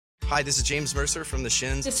Hi, this is James Mercer from The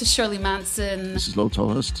Shins. This is Shirley Manson. This is Lo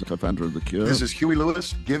Tolhurst, co-founder of The Cure. This is Huey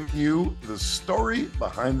Lewis giving you the story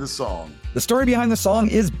behind the song. The Story Behind the Song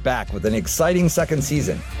is back with an exciting second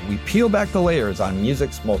season. We peel back the layers on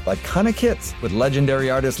music's most iconic hits with legendary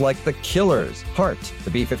artists like The Killers, Heart, the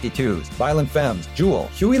B-52s, Violent Femmes, Jewel,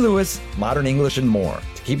 Huey Lewis, Modern English, and more.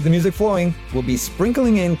 To keep the music flowing, we'll be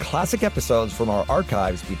sprinkling in classic episodes from our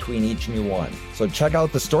archives between each new one. So check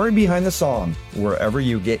out The Story Behind the Song wherever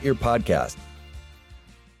you get your podcast.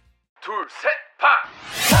 둘, 셋, 파!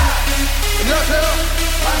 안녕하세요.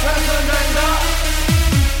 방탄소년단입니다.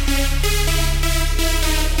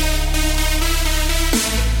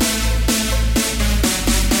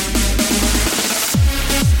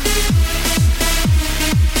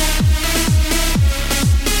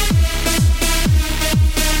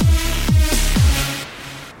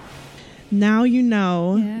 Now you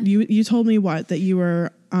know. Yeah. You told me that you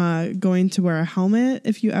were going to wear a helmet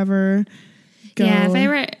if you ever go. Yeah, if I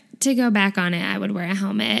were to go back on it, I would wear a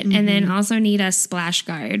helmet and then also need a splash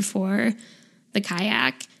guard for the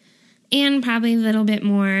kayak and probably a little bit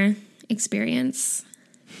more experience.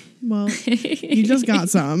 Well, you just got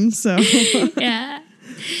some, so. Yeah.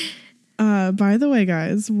 By the way,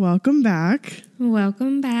 guys, welcome back.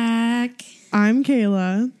 Welcome back. I'm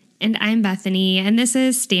Kayla. And I'm Bethany, and this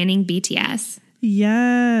is Standing BTS.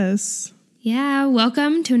 Yes. Yeah,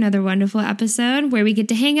 welcome to another wonderful episode where we get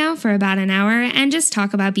to hang out for about an hour and just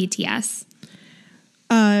talk about BTS.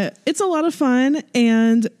 It's a lot of fun,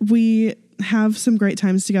 and we have some great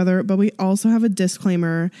times together, but we also have a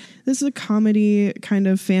disclaimer. This is a comedy kind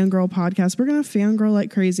of fangirl podcast. We're going to fangirl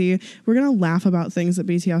like crazy. We're going to laugh about things that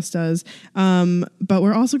BTS does, but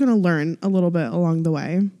we're also going to learn a little bit along the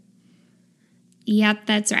way. Yep,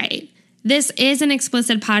 that's right. This is an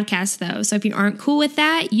explicit podcast, though, so if you aren't cool with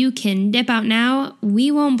that, you can dip out now. We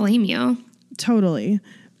won't blame you. Totally.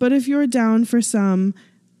 But if you're down for some,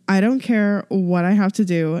 I don't care what I have to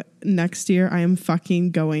do. Next year, I am fucking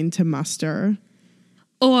going to muster.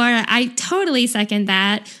 Or I totally second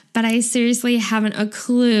that, but I seriously haven't a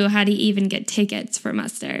clue how to even get tickets for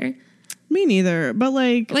muster. Me neither, but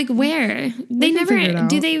like where? They never,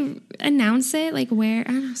 do they announce it? Like where?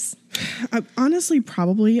 I don't know. Honestly,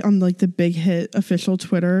 probably on like the Big Hit official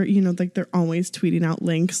Twitter, like they're always tweeting out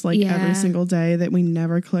links every single day that we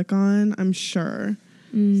never click on. I'm sure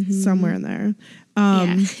somewhere in there.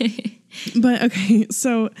 But okay,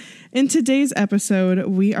 so in today's episode,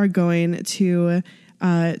 we are going to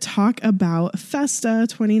talk about Festa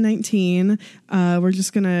 2019. We're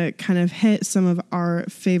just going to kind of hit some of our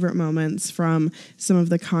favorite moments from some of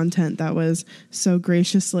the content that was so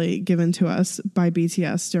graciously given to us by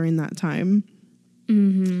BTS during that time.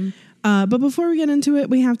 But before we get into it,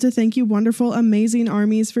 we have to thank you wonderful, amazing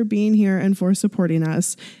armies for being here and for supporting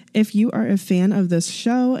us. If you are a fan of this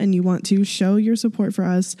show and you want to show your support for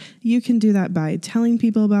us, you can do that by telling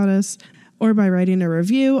people about us or by writing a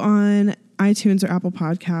review on iTunes or Apple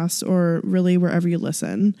Podcasts, or really wherever you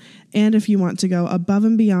listen. And if you want to go above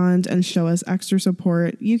and beyond and show us extra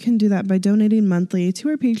support, you can do that by donating monthly to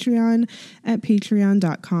our Patreon at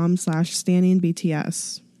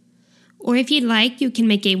patreon.com/standingbts. Or if you'd like, you can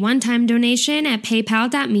make a one-time donation at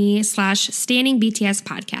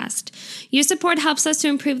paypal.me/standingbtspodcast. Your support helps us to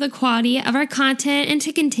improve the quality of our content and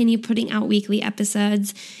to continue putting out weekly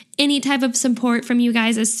episodes. Any type of support from you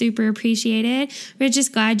guys is super appreciated. We're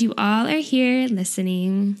just glad you all are here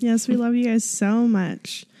listening. Yes, we love you guys so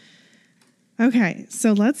much. Okay,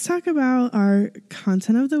 so let's talk about our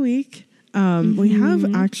content of the week. We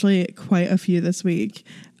have actually quite a few this week.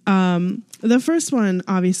 The first one,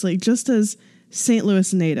 obviously, just as St.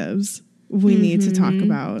 Louis natives, we need to talk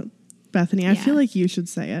about. Bethany, I feel like you should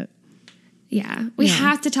say it. Yeah, we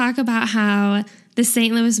have to talk about how the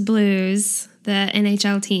St. Louis Blues, the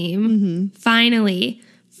NHL team, finally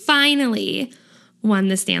won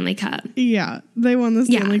the Stanley Cup. Yeah, they won the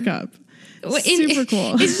Stanley Cup. Super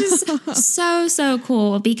cool. It's just so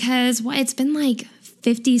cool because it's been like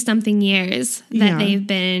 50-something years that they've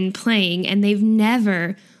been playing and they've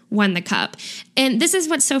never won the cup. And this is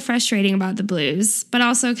what's so frustrating about the Blues, but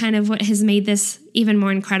also kind of what has made this even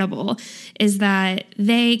more incredible is that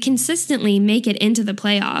they consistently make it into the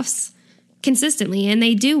playoffs. Consistently, and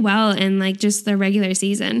they do well in like just the regular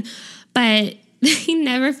season, but they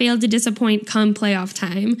never fail to disappoint come playoff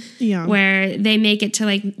time, where they make it to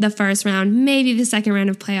like the first round, maybe the second round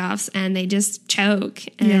of playoffs, and they just choke,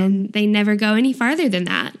 and they never go any farther than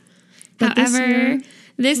that. But however,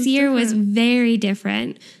 this year was very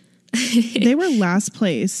different. They were last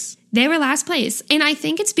place. They were last place, and I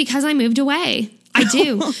think it's because I moved away. I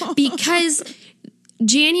do, because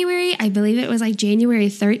January, I believe it was like January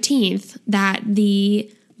 13th that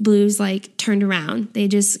the Blues like turned around. They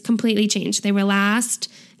just completely changed. They were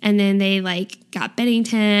last, and then they like got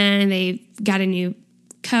Bennington, they got a new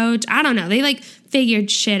coach. I don't know. They like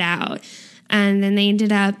figured shit out. And then they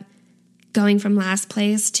ended up going from last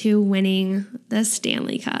place to winning the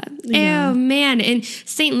Stanley Cup. Yeah. Oh, man. And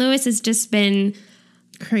St. Louis has just been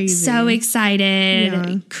crazy. so excited,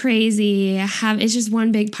 Yeah. crazy. It's just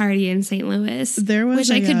one big party in St. Louis. There was wish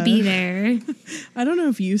I could be there. I don't know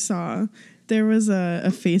if you saw, there was a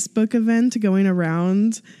Facebook event going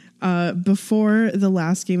around before the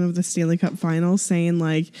last game of the Stanley Cup final saying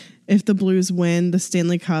like, if the Blues win the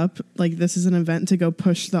Stanley Cup, like this is an event to go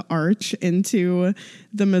push the arch into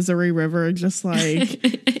the Missouri River, just like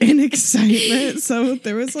in excitement. So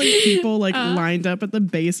there was like people like lined up at the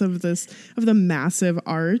base of the massive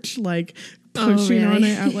arch, like pushing on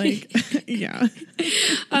it at like, yeah.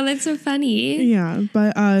 Oh, that's so funny. Yeah.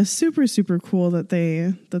 But super, super cool that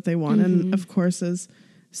they won. And of course, as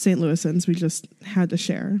St. Louisans, we just had to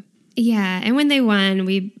share. Yeah, and when they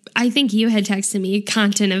won, I think you had texted me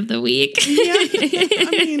content of the week. Yeah, I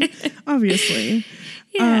mean, obviously.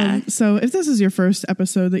 Yeah. So if this is your first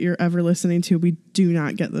episode that you're ever listening to, we do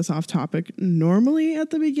not get this off topic normally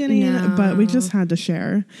at the beginning, but we just had to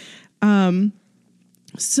share.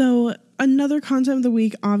 So another content of the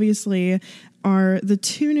week, obviously, are the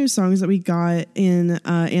 2 new songs that we got in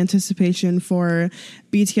anticipation for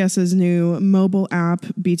BTS's new mobile app,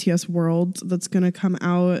 BTS World, that's going to come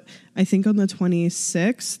out, I think, on the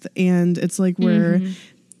 26th. And it's like where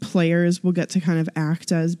players will get to kind of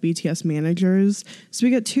act as BTS managers. So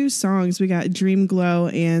we got 2 songs. We got Dream Glow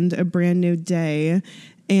and A Brand New Day.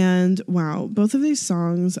 And wow, both of these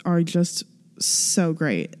songs are just so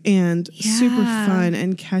great and super fun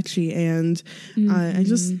and catchy, and I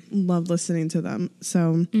just love listening to them.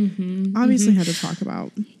 So obviously had to talk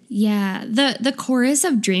about. Yeah, the chorus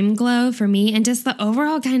of Dream Glow for me, and just the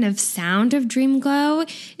overall kind of sound of Dream Glow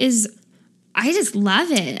is, I just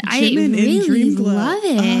love it. Jimin I really Dream Glow. love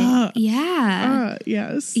it.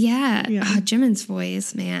 Yes. Yeah. Yeah. Oh, Jimin's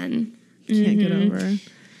voice, man. Can't get over.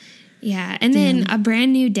 Yeah, and then A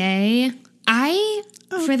Brand New Day.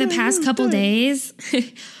 For the past couple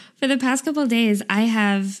days, I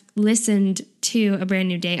have listened to A Brand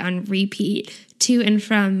New Day on repeat to and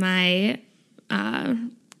from my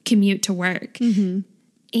commute to work. And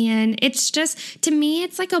it's just, to me,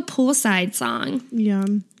 it's like a poolside song. Yeah.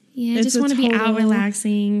 Yeah, I It's just a want to be out total-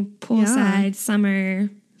 relaxing, poolside,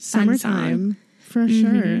 summertime. Summertime, for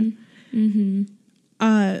sure.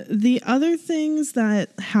 The other things that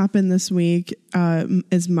happened this week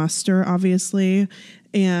is Muster, obviously.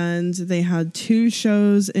 And they had 2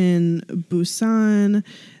 shows in Busan.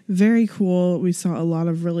 Very cool. We saw a lot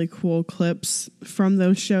of really cool clips from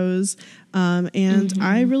those shows. And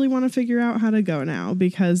I really want to figure out how to go now,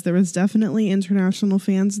 because there was definitely international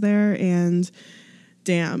fans there. And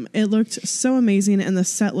damn, it looked so amazing. And the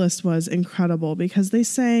set list was incredible, because they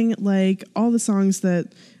sang like all the songs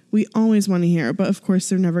that we always want to hear. But of course,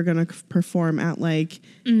 they're never going to perform at like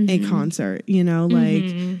a concert, you know,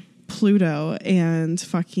 like Pluto and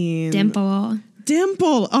fucking Dimple.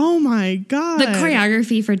 Oh my God. The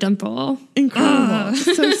choreography for Dimple. Incredible.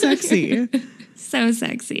 So sexy. So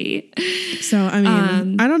sexy. So, I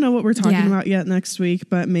mean, I don't know what we're talking yeah. about yet next week,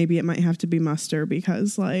 but maybe it might have to be Muster,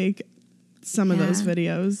 because like some of those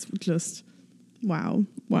videos just, wow.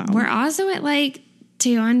 We're also at like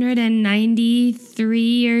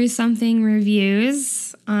 293 or something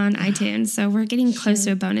reviews on iTunes. So we're getting close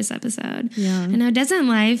to a bonus episode. Yeah. I know, doesn't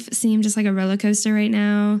life seem just like a roller coaster right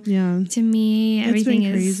now? Yeah. To me, everything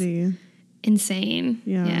been is crazy. insane.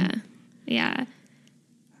 Yeah. Yeah.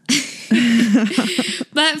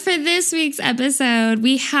 But for this week's episode,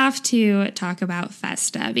 we have to talk about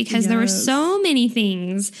Festa, because there were so many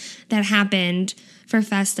things that happened for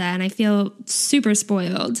Festa, and I feel super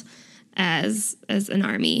spoiled as an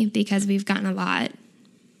army, because we've gotten a lot.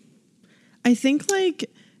 I think,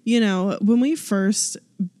 like, you know, when we first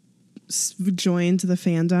joined the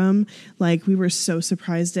fandom, like, we were so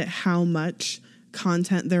surprised at how much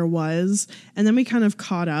content there was, and then we kind of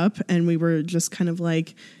caught up, and we were just kind of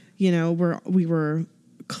like, you know, we were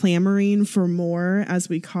clamoring for more as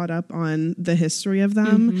we caught up on the history of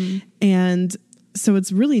them. And so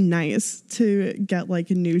it's really nice to get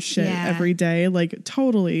like new shit every day, like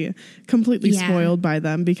totally completely spoiled by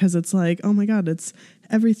them, because it's like, oh my God, it's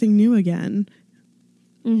everything new again.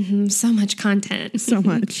 So much content. So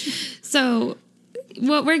much. So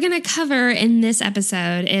what we're going to cover in this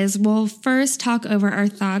episode is, we'll first talk over our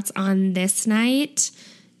thoughts on this night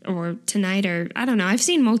or tonight, or I don't know. I've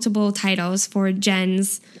seen multiple titles for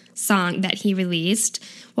Jen's song that he released.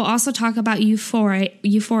 We'll also talk about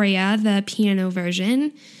Euphoria, the piano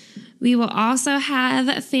version. We will also have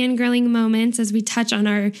fangirling moments as we touch on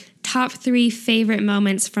our top 3 favorite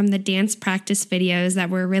moments from the dance practice videos that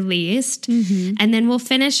were released. And then we'll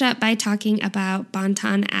finish up by talking about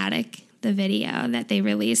Bantan Attic, the video that they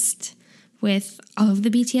released with all of the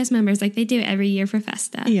BTS members like they do every year for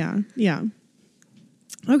Festa. Yeah.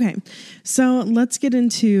 Okay, so let's get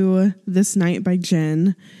into This Night by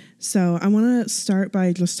Jin. So I want to start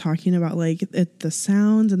by just talking about like the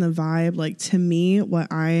sound and the vibe. Like to me, what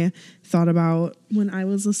I thought about when I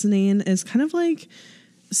was listening is kind of like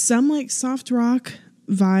some like soft rock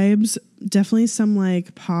vibes, definitely some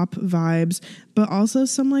like pop vibes, but also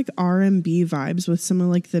some like R&B vibes with some of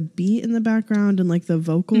like the beat in the background and like the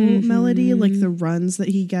vocal melody, like the runs that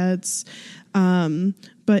he gets.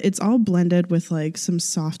 But it's all blended with like some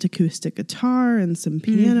soft acoustic guitar and some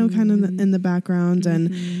piano kind of in the background.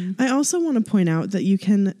 And I also want to point out that you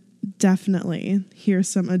can definitely hear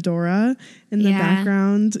some Adora in the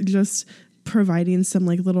background, just providing some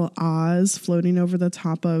like little ahs floating over the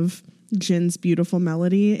top of Jin's beautiful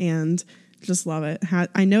melody, and just love it.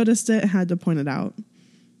 I noticed it, had to point it out.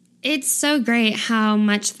 It's so great how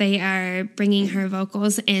much they are bringing her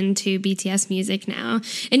vocals into BTS music now.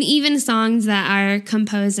 And even songs that are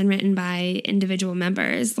composed and written by individual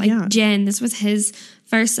members. Like Jin, this was his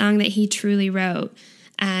first song that he truly wrote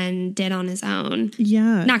and did on his own.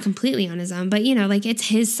 Yeah. Not completely on his own, but, you know, like it's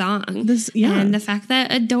his song. And the fact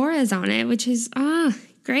that Adora's on it, which is,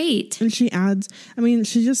 great. And she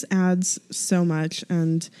just adds so much.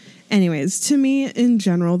 And anyways, to me, in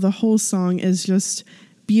general, the whole song is just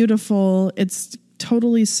beautiful. It's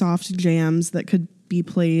totally soft jams that could be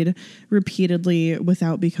played repeatedly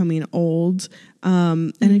without becoming old.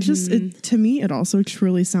 And to me, it also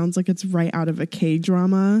truly sounds like it's right out of a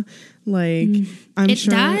K-drama. Like, I'm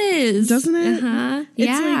sure it does, doesn't it?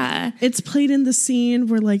 Yeah. It's played in the scene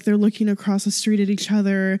where like they're looking across the street at each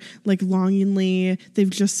other, like longingly. They've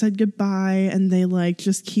just said goodbye, and they like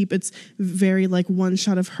just keep. It's very like one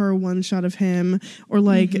shot of her, one shot of him, or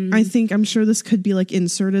like I'm sure this could be like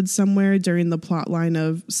inserted somewhere during the plot line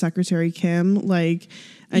of Secretary Kim. Like,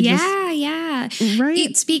 right.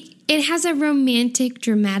 It has a romantic,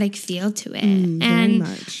 dramatic feel to it, and very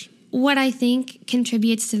much. What I think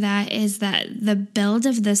contributes to that is that the build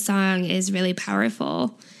of the song is really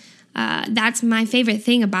powerful. That's my favorite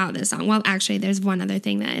thing about this song. Well, actually, there's one other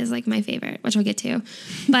thing that is like my favorite, which I'll get to.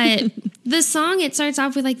 But the song, it starts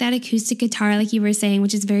off with like that acoustic guitar, like you were saying,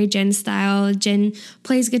 which is very Jin style. Jin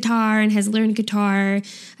plays guitar and has learned guitar.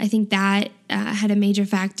 I think that had a major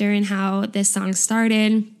factor in how this song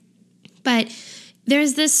started. But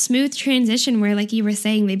there's this smooth transition where, like you were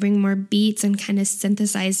saying, they bring more beats and kind of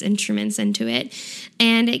synthesized instruments into it.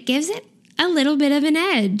 And it gives it a little bit of an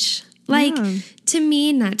edge. Like, to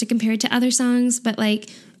me, not to compare it to other songs, but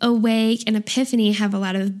like Awake and Epiphany have a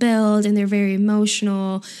lot of build and they're very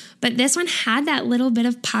emotional. But this one had that little bit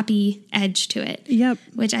of poppy edge to it. Yep.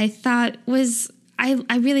 Which I thought was, I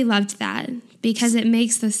really loved that because it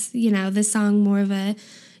makes this, this song more of a,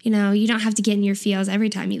 you don't have to get in your feels every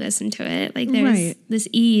time you listen to it. Like there's this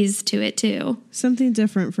ease to it too. Something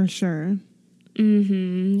different for sure.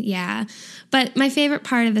 Yeah. But my favorite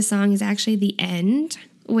part of the song is actually the end,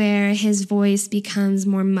 where his voice becomes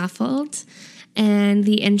more muffled and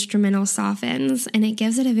the instrumental softens, and it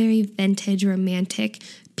gives it a very vintage, romantic,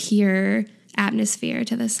 pure atmosphere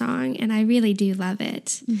to the song, and I really do love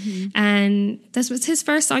it. And this was his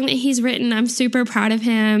first song that he's written. I'm super proud of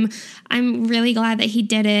him. I'm really glad that he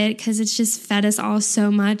did it because it's just fed us all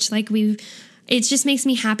so much. It just makes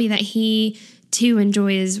me happy that he too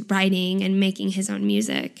enjoys writing and making his own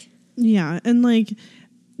music. Yeah, and like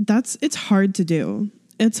it's hard to do.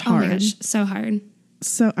 It's hard. Oh my gosh, so hard.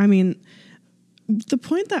 So, I mean, the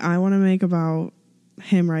point that I want to make about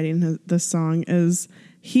him writing this song is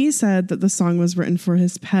he said that the song was written for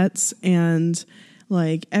his pets, and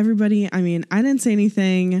like everybody, I mean, I didn't say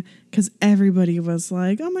anything because everybody was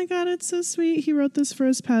like, oh my God, it's so sweet. He wrote this for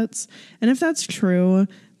his pets. And if that's true,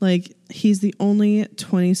 like he's the only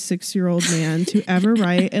 26-year-old man to ever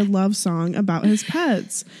write a love song about his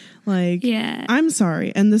pets. Like, I'm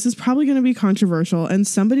sorry. And this is probably going to be controversial and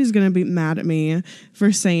somebody's going to be mad at me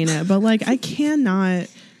for saying it. But like, I cannot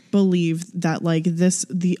believe that like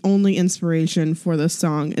the only inspiration for this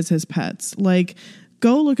song is his pets. Like,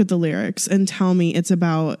 go look at the lyrics and tell me it's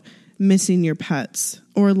about missing your pets.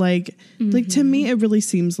 Or like to me, it really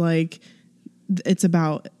seems like it's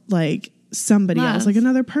about like somebody love. else, like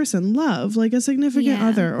another person, love, like a significant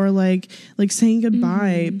other, or like saying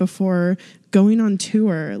goodbye before going on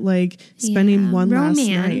tour, like spending one last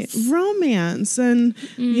night, romance, and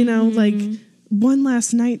you know, like one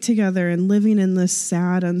last night together, and living in this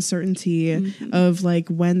sad uncertainty of like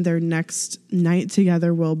when their next night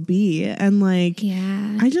together will be. And like,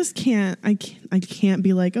 I just can't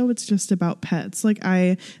be like, oh, it's just about pets. Like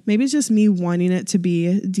maybe it's just me wanting it to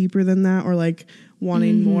be deeper than that, or like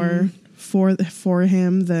wanting more for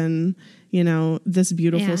him than, you know, this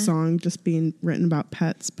beautiful song just being written about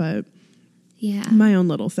pets. But my own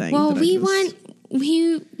little thing. Well, we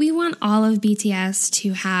want all of BTS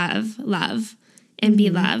to have love and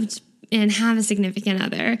be loved and have a significant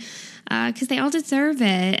other, because they all deserve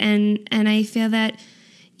it. And I feel that,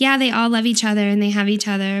 they all love each other and they have each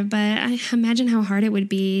other, but I imagine how hard it would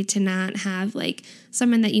be to not have like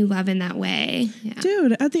someone that you love in that way.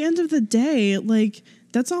 Dude, at the end of the day, like,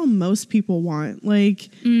 that's all most people want. Like,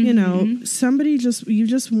 you know, you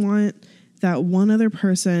just want that one other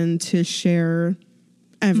person to share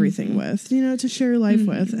everything with, you know, to share life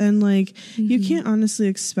with. And like, you can't honestly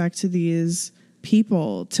expect these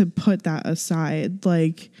people to put that aside,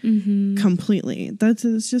 like completely.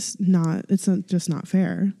 It's just not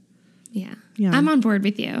fair. Yeah. I'm on board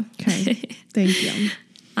with you. Okay. Thank you.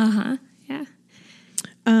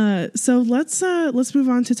 Yeah. So let's move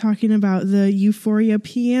on to talking about the Euphoria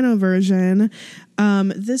piano version.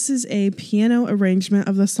 This is a piano arrangement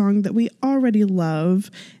of the song that we already love.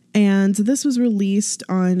 And this was released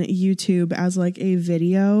on YouTube as like a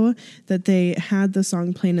video that they had the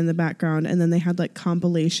song playing in the background. And then they had like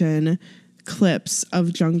compilation clips of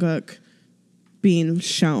Jungkook being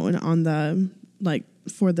shown on the, like,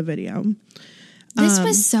 for the video. This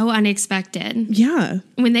was so unexpected. Yeah.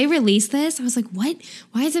 When they released this, I was like, what?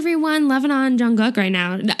 Why is everyone loving on Jungkook right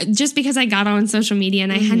now? Just because I got on social media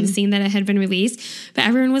and I hadn't seen that it had been released. But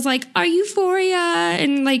everyone was like, "Are Euphoria?"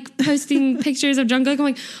 and like posting pictures of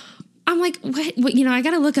Jungkook. I'm like, what? You know, I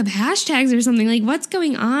got to look up hashtags or something. Like, what's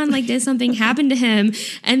going on? Like, did something happen to him?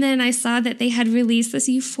 And then I saw that they had released this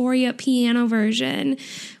Euphoria piano version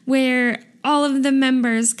where all of the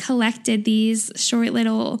members collected these short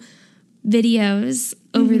little videos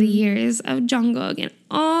over the years of Jungkook, and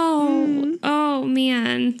oh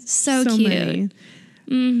man, so cute.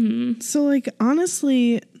 So like,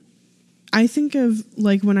 honestly, I think of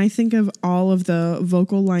like, when I think of all of the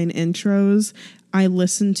vocal line intros, I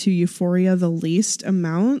listen to Euphoria the least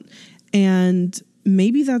amount, and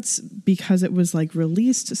maybe that's because it was like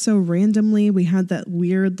released so randomly. We had that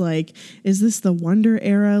weird, like, is this the Wonder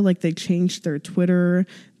era? Like, they changed their Twitter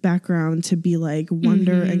background to be like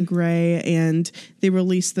Wonder and gray, and they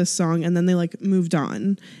released this song and then they like moved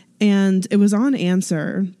on. And it was on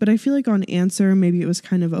Answer, but I feel like on Answer maybe it was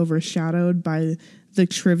kind of overshadowed by the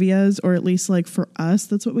trivias, or at least like for us,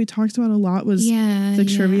 that's what we talked about a lot, was the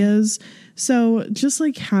trivias. So just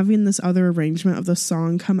like having this other arrangement of the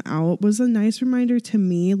song come out was a nice reminder to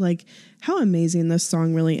me, like how amazing this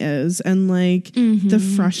song really is. And like the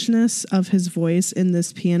freshness of his voice in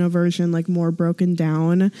this piano version, like more broken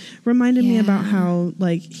down, reminded me about how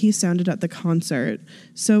like he sounded at the concert.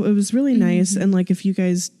 So it was really nice. And like, if you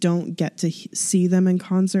guys don't get to see them in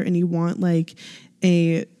concert and you want like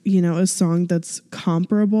a, you know, a song that's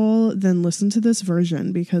comparable, then listen to this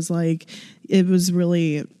version, because like it was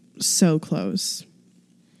really so close.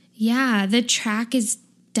 Yeah, the track is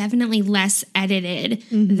definitely less edited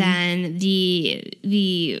than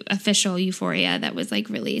the official Euphoria that was like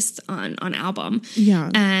released on album.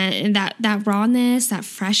 Yeah. And that rawness, that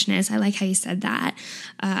freshness, I like how you said that.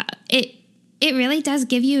 It really does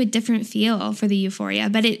give you a different feel for the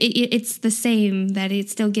Euphoria, but it's the same, that it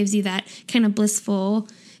still gives you that kind of blissful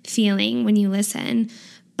feeling when you listen.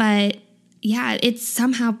 But yeah, it's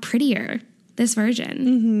somehow prettier, this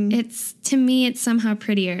version. To me, it's somehow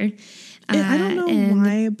prettier. I don't know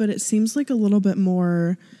why, but it seems like a little bit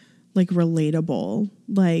more like relatable,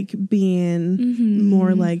 like being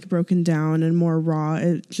more like broken down and more raw.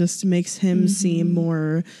 It just makes him seem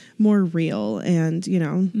more real, and you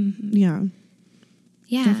know,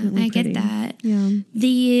 Yeah, definitely I pretty. get that. Yeah.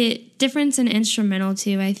 The difference in instrumental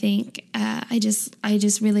too, I think, I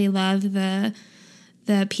just really love the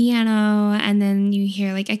piano, and then you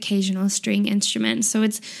hear like occasional string instruments. So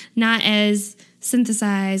it's not as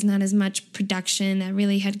synthesized, not as much production that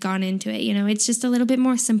really had gone into it. You know, it's just a little bit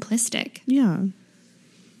more simplistic. Yeah.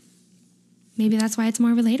 Maybe that's why it's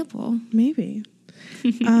more relatable. Maybe.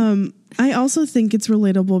 I also think it's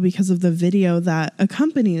relatable because of the video that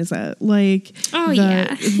accompanies it. Like,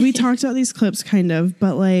 yeah. we talked about these clips kind of,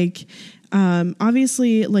 but like,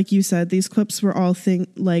 Obviously, like you said, these clips were all things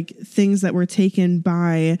that were taken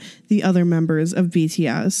by the other members of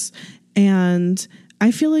BTS. And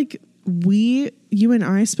I feel like you and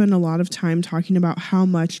I spend a lot of time talking about how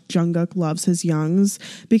much Jungkook loves his youngs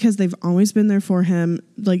because they've always been there for him,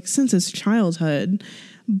 like since his childhood.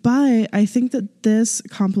 But I think that this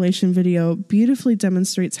compilation video beautifully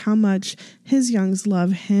demonstrates how much his youngs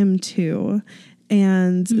love him too.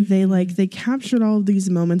 And they captured all of these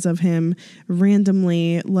moments of him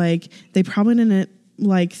randomly. Like they probably didn't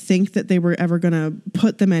think that they were ever going to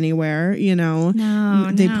put them anywhere,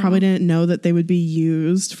 They probably didn't know that they would be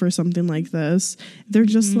used for something like this. They're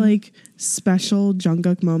just like special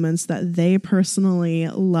Jungkook moments that they personally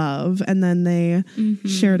love. And then they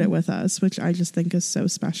shared it with us, which I just think is so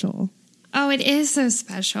special. Oh, it is so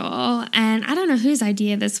special. And I don't know whose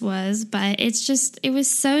idea this was, but it was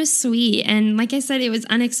so sweet. And like I said, it was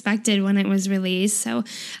unexpected when it was released. So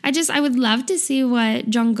I would love to see what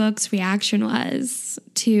Jungkook's reaction was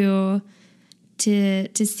to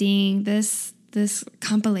seeing this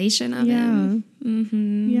compilation of him.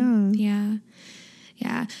 Mm-hmm.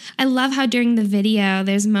 Yeah. I love how during the video,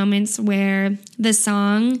 there's moments where the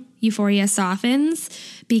song Euphoria softens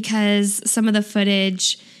because some of the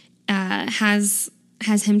footage has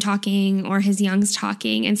him talking or his youngs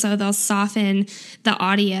talking, and so they'll soften the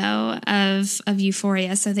audio of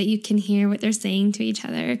Euphoria so that you can hear what they're saying to each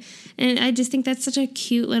other. And I just think that's such a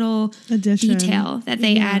cute little detail that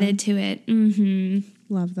they added to it.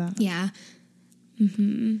 Love that. Yeah.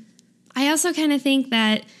 I also kind of think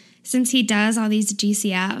that since he does all these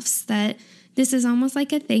GCFs, that this is almost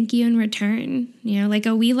like a thank you in return, like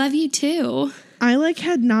a we love you too. I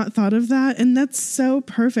had not thought of that, and that's so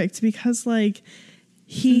perfect because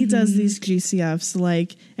he does these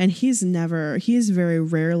GCFs and he is very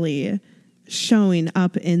rarely showing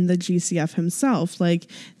up in the GCF himself.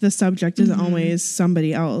 The subject is always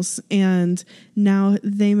somebody else, and now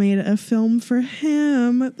they made a film for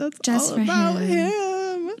him that's just all about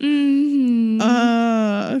him.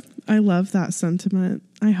 I love that sentiment.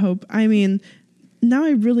 Now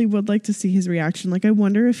I really would like to see his reaction. I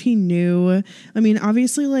wonder if he knew.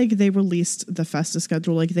 Obviously, they released the Festa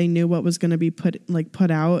schedule. They knew what was going to be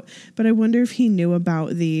put out. But I wonder if he knew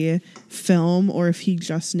about the film or if he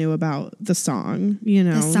just knew about the song,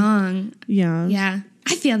 The song. Yeah. Yeah.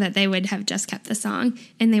 I feel that they would have just kept the song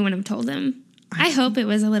and they wouldn't have told him. I hope it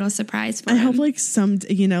was a little surprise for him. I hope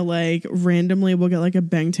randomly we'll get a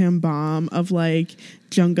Bangtan bomb of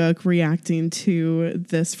Jungkook reacting to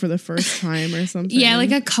this for the first time or something. Yeah,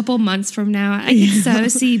 a couple months from now. I can so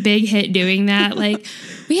see Big Hit doing that.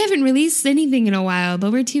 We haven't released anything in a while,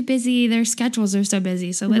 but we're too busy. Their schedules are so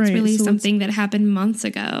busy. So let's release something that happened months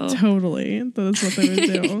ago. Totally. That's what they would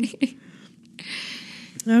do.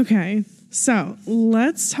 Okay. So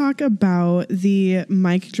let's talk about the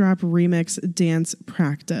Mic Drop Remix dance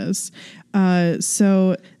practice.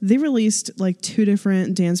 So they released 2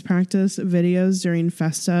 different dance practice videos during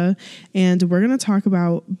Festa, and we're going to talk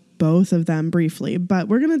about both of them briefly, but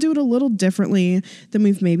we're going to do it a little differently than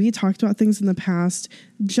we've maybe talked about things in the past.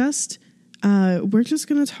 We're just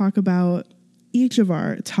going to talk about each of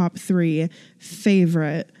our top 3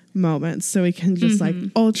 favorite moments, so we can just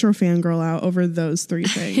ultra fangirl out over those 3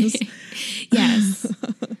 things. Yes.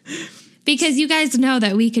 Because you guys know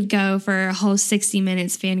that we could go for a whole 60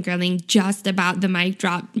 minutes fangirling just about the Mic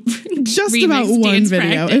Drop just about one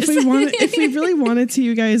video. Practice. If we really wanted to,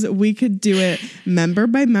 you guys, we could do it member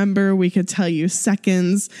by member. We could tell you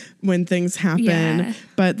seconds when things happen,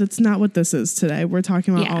 but that's not what this is today. We're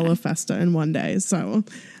talking about all of Festa in one day. So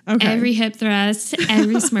okay. Every hip thrust,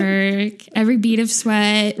 every smirk, every bead of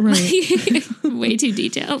sweat. Right. Way too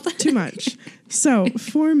detailed. Too much. So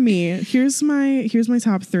for me, here's my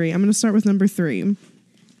top 3. I'm going to start with number 3.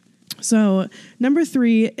 So number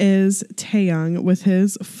 3 is Taeyong with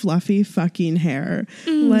his fluffy fucking hair.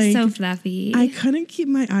 So fluffy. I couldn't keep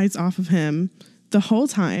my eyes off of him the whole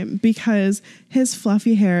time because his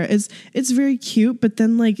fluffy hair it's very cute, but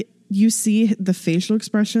then you see the facial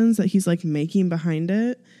expressions that he's making behind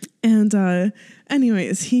it. And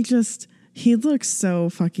anyways, he looks so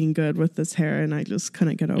fucking good with this hair, and I just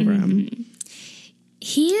couldn't get over him.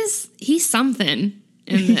 He's something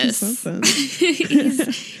in this. He's something.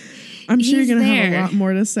 I'm sure you're going to have a lot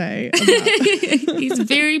more to say about that. He's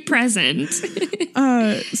very present.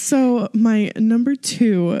 So my number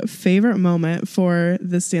 2 favorite moment for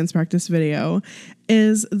this dance practice video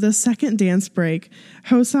is the second dance break,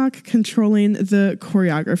 Hoseok controlling the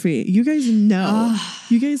choreography. You guys know.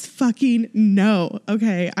 You guys fucking know.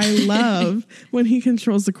 Okay. I love when he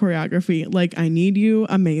controls the choreography. Like, I Need You,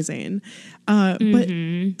 amazing. But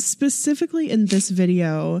specifically in this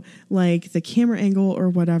video, like the camera angle or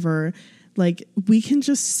whatever, like we can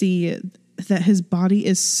just see that his body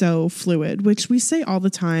is so fluid, which we say all the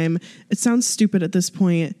time. It sounds stupid at this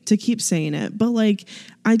point to keep saying it, but like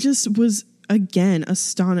I just was again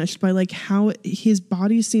astonished by like how his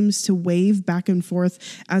body seems to wave back and forth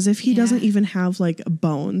as if he doesn't even have like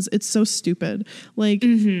bones. It's so stupid. Like, I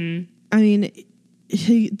mean,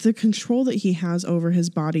 the control that he has over his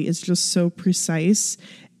body is just so precise.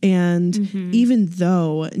 And even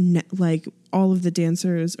though like all of the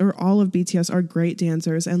dancers or all of BTS are great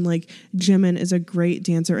dancers and like Jimin is a great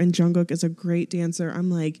dancer and Jungkook is a great dancer, I'm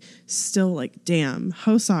like still like, damn,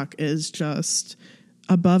 Hoseok is just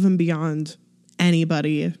above and beyond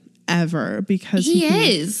anybody ever because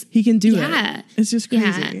he can do it. It's just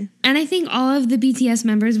crazy. Yeah. And I think all of the BTS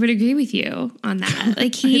members would agree with you on that.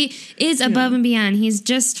 Like he is above and beyond. He's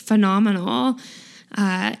just phenomenal.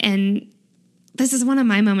 And this is one of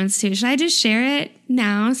my moments too. Should I just share it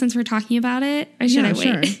now since we're talking about it? Or should I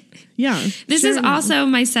wait? Sure. Yeah. This is also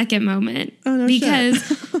my second moment. Oh, no because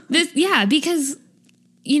because,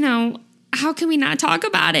 you know, how can we not talk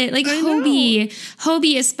about it? Like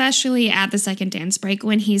Hobie, especially at the second dance break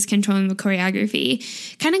when he's controlling the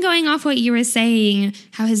choreography, kind of going off what you were saying,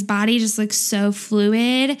 how his body just looks so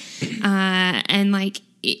fluid, and like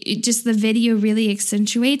it just the video really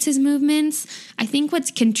accentuates his movements. I think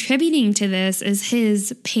what's contributing to this is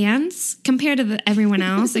his pants compared to everyone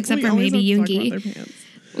else, except for maybe Yoongi.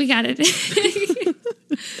 We got it.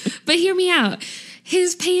 But hear me out.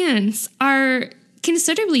 His pants are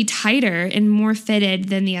considerably tighter and more fitted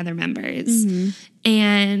than the other members.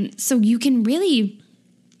 And so you can really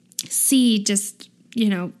see just, you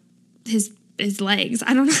know, his legs.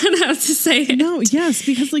 I don't know how to say it. No, yes,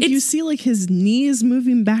 because like you see like his knees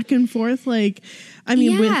moving back and forth, like I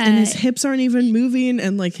mean, and his hips aren't even moving,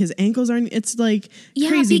 and like his ankles aren't. It's like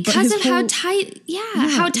crazy because of how tight.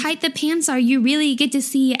 How tight the pants are. You really get to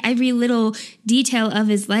see every little detail of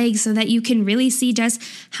his legs, so that you can really see just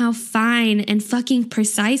how fine and fucking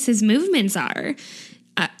precise his movements are.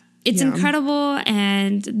 It's incredible,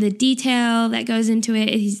 and the detail that goes into it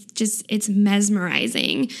is it's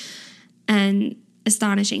mesmerizing and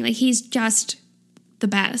astonishing. Like he's just the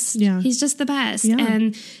best. Yeah. He's just the best. Yeah.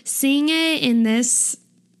 And seeing it in this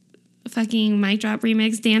fucking Mic Drop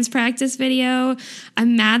Remix dance practice video,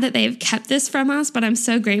 I'm mad that they've kept this from us, but I'm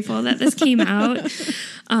so grateful that this came out.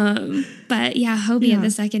 But yeah, Hobie at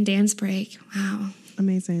the second dance break. Wow.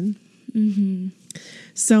 Amazing.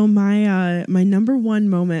 So my number one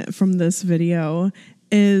moment from this video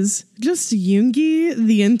is just Yoongi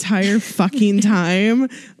the entire fucking time,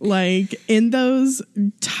 like in those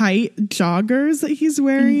tight joggers that he's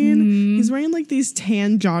wearing. He's wearing like these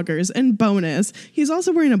tan joggers, and bonus, he's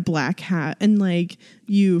also wearing a black hat. And like,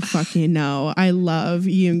 you fucking know, I love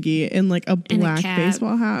Yoongi in like a black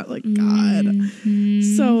baseball hat. Like, God.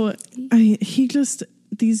 So he just,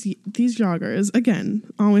 these joggers, again,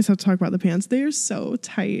 always have to talk about the pants. They are so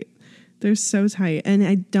tight. They're so tight. And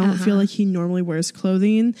I don't feel like he normally wears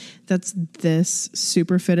clothing that's this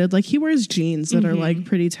super fitted. Like he wears jeans that are like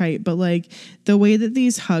pretty tight, but like the way that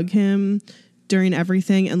these hug him during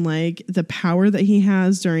everything and like the power that he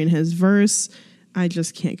has during his verse, I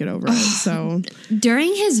just can't get over it. So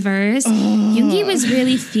during his verse, Yoongi was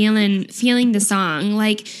really feeling the song.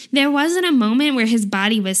 Like there wasn't a moment where his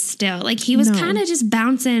body was still. Like he was kind of just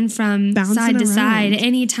bouncing side to side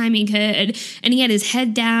anytime he could. And he had his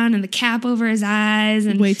head down and the cap over his eyes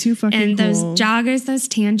and way too fucking and cool. those joggers, those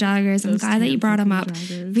tan joggers. I'm glad that you brought them up.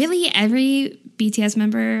 Joggers. Really, every BTS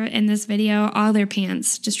member in this video, all their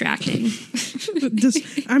pants distracting.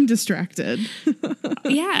 I'm distracted.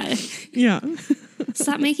 Yeah.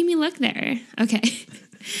 Stop making me look there. Okay.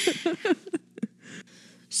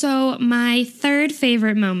 So my third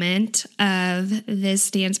favorite moment of this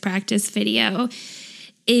dance practice video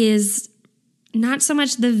is not so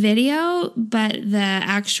much the video, but the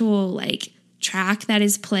actual like track that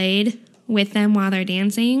is played with them while they're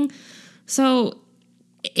dancing. So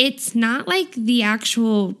it's not like the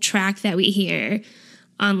actual track that we hear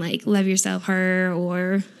on like Love Yourself Her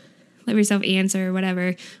or Love Yourself Answer or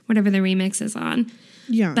whatever the remix is on.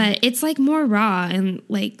 Yeah. But it's like more raw and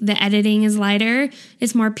like the editing is lighter.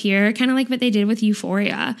 It's more pure, kind of like what they did with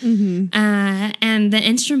Euphoria. And the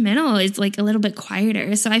instrumental is like a little bit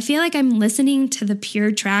quieter. So I feel like I'm listening to the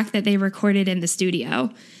pure track that they recorded in the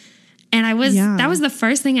studio. And that was the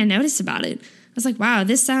first thing I noticed about it. I was like, wow,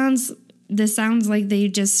 this sounds this sounds like they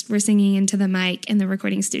just were singing into the mic in the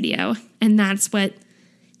recording studio, and that's what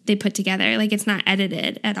they put together. Like, it's not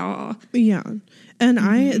edited at all. Yeah. And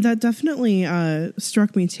that definitely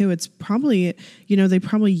struck me too. It's probably, they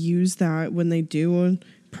probably use that when they do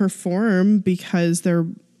perform because they're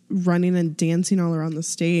running and dancing all around the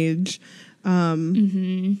stage.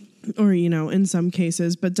 Or, in some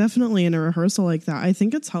cases, but definitely in a rehearsal like that, I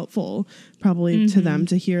think it's helpful probably to them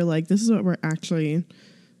to hear, like, this is what we're actually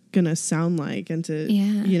going to sound like, and to,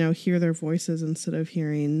 hear their voices instead of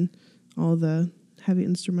hearing all the heavy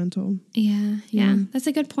instrumental. Yeah. That's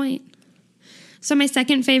a good point. So my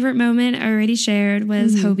second favorite moment I already shared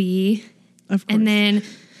was Hobie. Of course. And then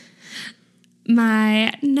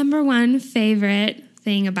my number one favorite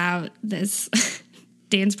thing about this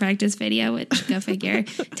dance practice video, which go figure,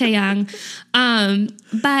 Taeyang.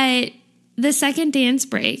 But the second dance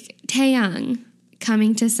break, Taeyang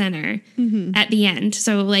coming to center at the end.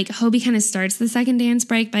 So like Hobie kind of starts the second dance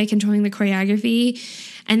break by controlling the choreography.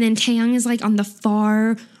 And then Taeyang is like on the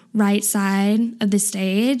far right side of the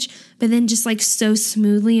stage, but then just like so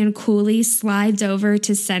smoothly and coolly slides over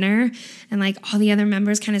to center, and like all the other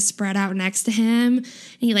members kind of spread out next to him, and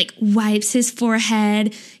he like wipes his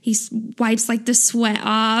forehead, he wipes like the sweat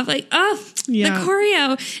off, like the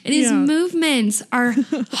choreo, and his movements are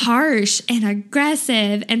harsh and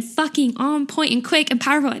aggressive and fucking on point and quick and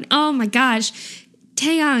powerful, and oh my gosh,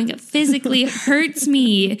 Taeyang physically hurts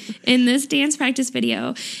me in this dance practice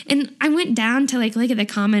video. And I went down to like look at the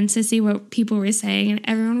comments to see what people were saying, and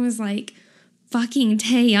everyone was like, fucking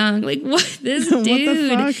Taeyang, like what this dude, what the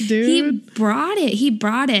fuck, dude? He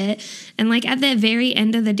brought it. And like at the very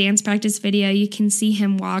end of the dance practice video, you can see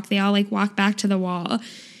him walk. They all like walk back to the wall.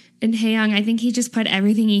 And Taeyang, I think he just put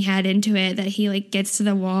everything he had into it, that he like gets to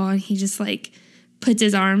the wall and he just like puts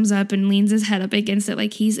his arms up and leans his head up against it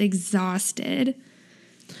like he's exhausted.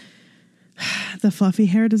 The fluffy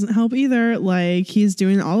hair doesn't help either. Like, he's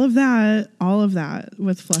doing all of that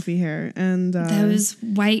with fluffy hair. And those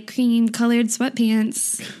white cream colored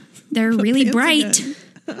sweatpants, they're really bright.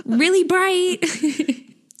 Really bright.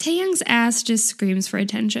 Taeyang's ass just screams for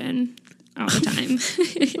attention all the time.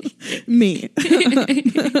 Me.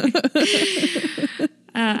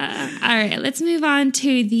 All right, let's move on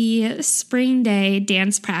to the Spring Day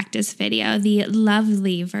dance practice video, the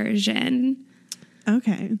lovely version.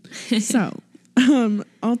 Okay, so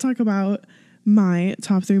I'll talk about my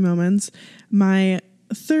top 3 moments. My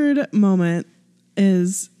third moment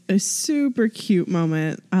is a super cute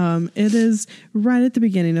moment. It is right at the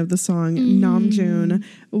beginning of the song, Namjoon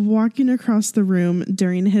walking across the room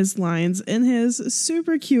during his lines in his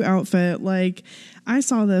super cute outfit. Like, I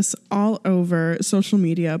saw this all over social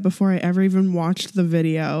media before I ever even watched the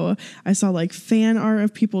video. I saw like fan art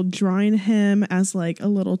of people drawing him as like a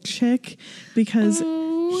little chick, because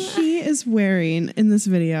he is wearing in this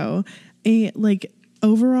video a like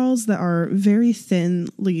overalls that are very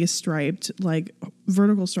thinly striped, like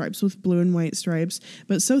vertical stripes with blue and white stripes,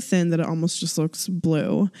 but so thin that it almost just looks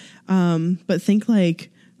blue. But think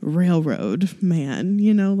like Railroad Man,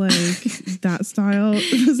 like that style.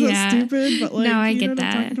 Is that stupid? But like, no, I get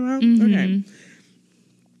that. I'm talking about? Okay.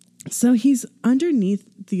 So he's underneath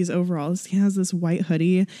these overalls. He has this white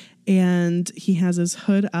hoodie, and he has his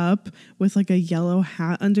hood up with like a yellow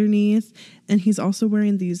hat underneath. And he's also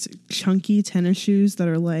wearing these chunky tennis shoes that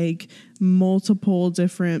are like multiple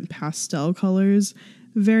different pastel colors.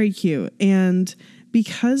 Very cute. And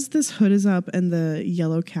because this hood is up and the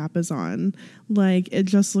yellow cap is on, like it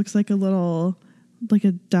just looks like a little, like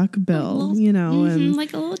a duck bill, and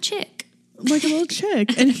like a little chick. Like a little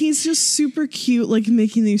chick. And he's just super cute, like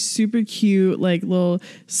making these super cute, like little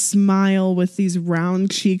smile with these round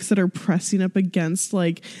cheeks that are pressing up against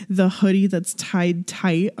like the hoodie that's tied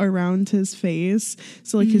tight around his face.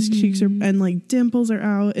 So like his cheeks are, and like dimples are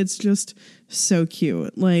out. It's just so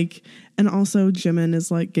cute. Like, and also Jimin is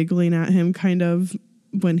like giggling at him kind of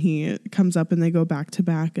when he comes up and they go back to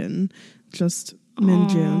back, and just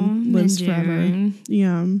Minjun lives forever.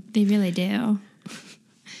 Yeah. They really do.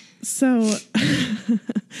 So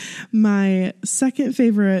my second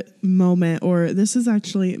favorite moment, or this is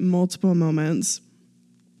actually multiple moments.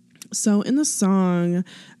 So in the song,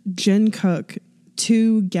 Jungkook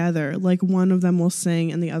together, like one of them will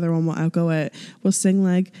sing and the other one will echo it, will sing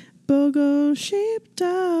like Bogo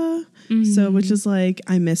Shipda. So which is like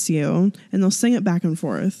I miss you, and they'll sing it back and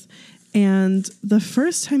forth. And the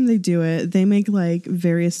first time they do it, they make like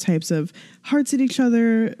various types of hearts at each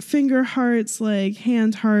other, finger hearts, like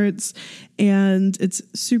hand hearts, and it's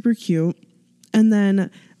super cute. And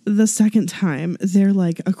then the second time, they're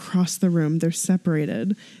like across the room, they're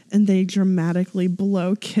separated, and they dramatically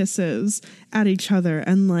blow kisses at each other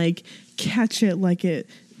and like catch it like it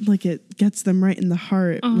gets them right in the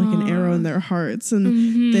heart, like an arrow in their hearts.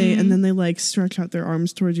 And then they like stretch out their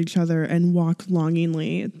arms towards each other and walk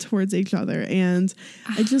longingly towards each other. And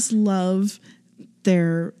I just love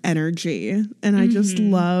their energy, and I just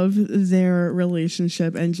love their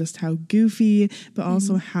relationship and just how goofy, but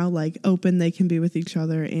also how like open they can be with each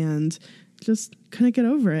other, and just couldn't get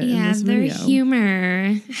over it. Yeah, in this their video.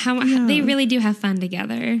 humor, how they really do have fun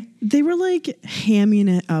together. They were like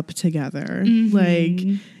hamming it up together, like,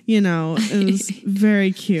 you know, it was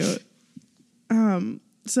very cute.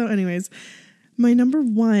 So anyways, my number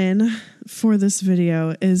one for this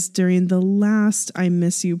video is during the last I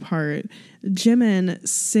Miss You part. Jimin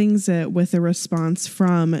sings it with a response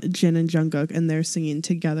from Jin and Jungkook, and they're singing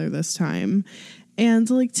together this time. And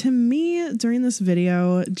like, to me, during this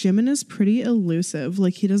video, Jimin is pretty elusive.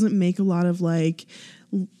 Like, he doesn't make a lot of like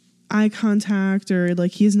eye contact, or like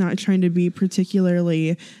he's not trying to be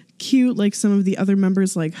particularly cute like some of the other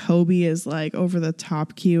members. Like Hobie is like over the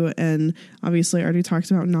top cute, and obviously I already talked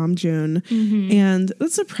about Namjoon. And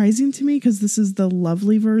that's surprising to me because this is the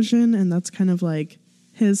lovely version, and that's kind of like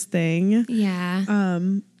his thing. Yeah.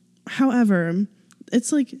 However,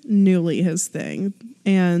 it's like newly his thing,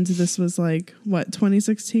 and this was like what,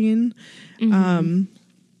 2016,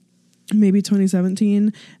 maybe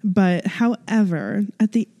 2017. But however,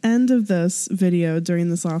 at the end of this video, during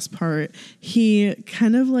this last part, he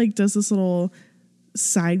kind of like does this little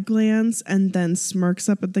side glance and then smirks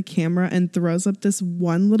up at the camera and throws up this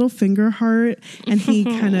one little finger heart, and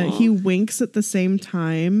he winks at the same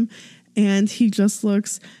time. And he just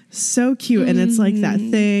looks so cute. And it's like that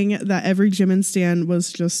thing that every Jimin stan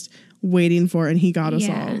was just waiting for. And he got us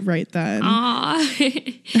all right then.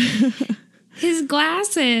 Aww. His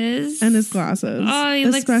glasses. And his glasses. Oh, he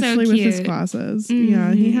looks so cute. Especially with his glasses.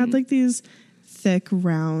 Yeah, he had like these thick,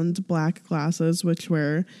 round, black glasses, which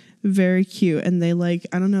were very cute. And they like,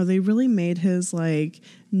 I don't know, they really made his like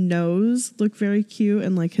nose look very cute,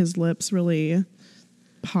 and like his lips really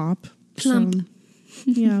pop. Plump. So,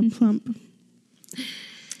 yeah, plump.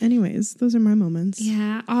 Anyways, those are my moments.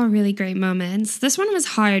 Yeah, all really great moments. This one was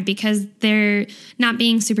hard because they're not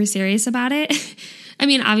being super serious about it. I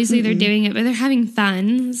mean, obviously they're doing it, but they're having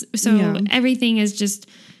fun. So everything is just,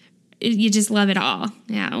 you just love it all.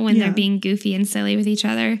 Yeah, when they're being goofy and silly with each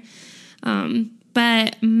other.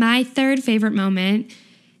 But my third favorite moment,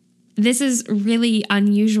 this is really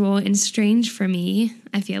unusual and strange for me,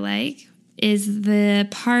 I feel like, is the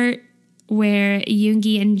part where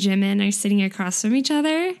Yoongi and Jimin are sitting across from each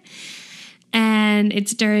other. And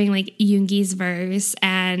it's during like Yoongi's verse,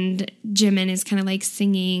 and Jimin is kind of like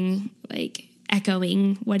singing, like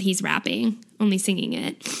echoing what he's rapping, only singing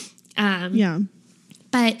it.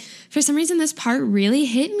 But for some reason, this part really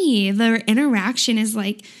hit me. Their interaction is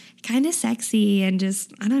like kind of sexy and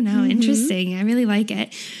just, I don't know, interesting. I really like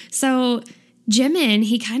it. So Jimin,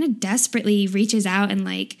 he kind of desperately reaches out and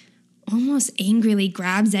like almost angrily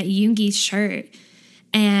grabs at Yoongi's shirt,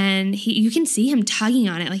 and you can see him tugging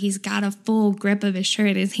on it, like he's got a full grip of his shirt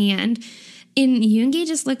in his hand, and Yoongi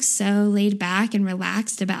just looks so laid back and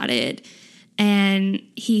relaxed about it, and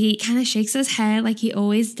he kind of shakes his head like he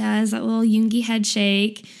always does, that little Yoongi head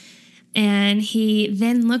shake, and he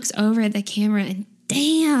then looks over at the camera, and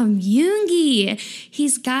damn, Yoongi,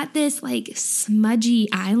 he's got this like smudgy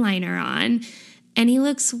eyeliner on, and he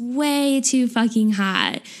looks way too fucking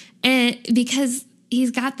hot. And because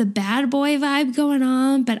he's got the bad boy vibe going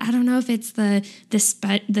on, but I don't know if it's the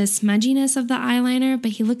smudginess of the eyeliner,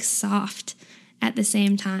 but he looks soft at the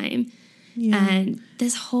same time. Yeah. And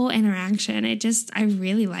this whole interaction, I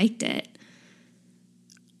really liked it.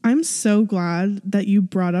 I'm so glad that you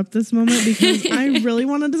brought up this moment because I really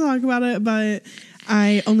wanted to talk about it, but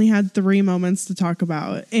I only had 3 moments to talk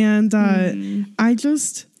about. And I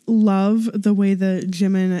just love the way that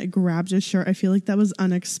Jimin grabbed his shirt. I feel like that was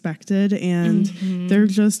unexpected, and they're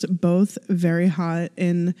just both very hot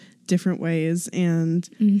in different ways, and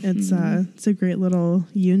it's a great little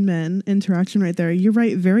Yoonmin interaction right there. You're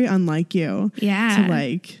right, very unlike you. Yeah. To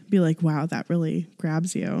like be like, wow, that really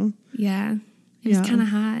grabs you. Yeah. It was kind of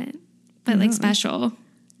hot, but like special.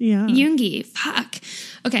 Yeah. Yoongi, fuck.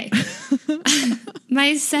 Okay.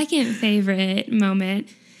 My second favorite moment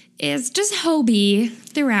is just Hobie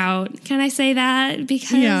throughout. Can I say that?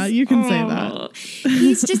 Because you can say that.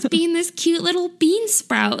 He's just being this cute little bean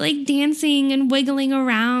sprout, like dancing and wiggling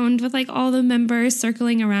around with like all the members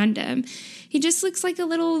circling around him. He just looks like a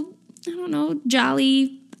little, I don't know,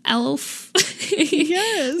 jolly elf.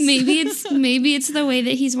 Yes. maybe it's the way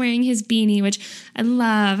that he's wearing his beanie, which I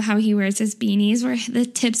love how he wears his beanies, where the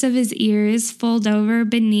tips of his ears fold over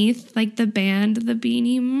beneath like the band of the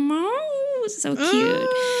beanie. Oh, so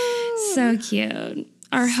cute. So cute.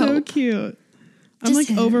 Our so hope. Cute. I'm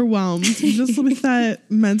like overwhelmed just with that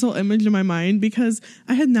mental image in my mind, because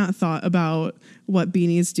I had not thought about what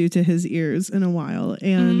beanies do to his ears in a while.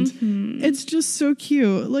 And it's just so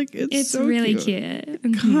cute. Like, it's so really cute.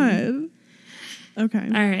 cute. God. Okay.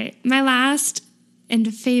 All right. My last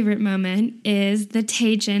and favorite moment is the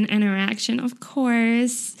Taejin interaction. Of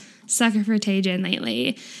course, sucker for Taejin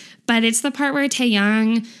lately. But it's the part where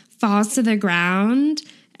Taehyung falls to the ground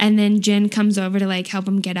and then Jin comes over to like help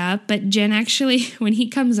him get up. But Jin actually, when he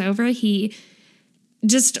comes over, he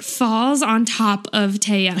just falls on top of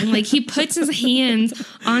Taehyung. Like, he puts his hands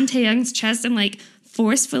on Taehyung's chest and like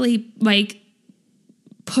forcefully like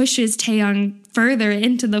pushes Taehyung further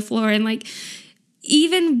into the floor. And like,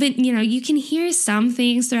 even, but you know, you can hear some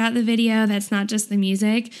things throughout the video that's not just the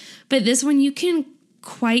music, but this one you can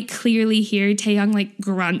quite clearly hear Taehyung like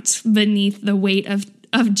grunt beneath the weight of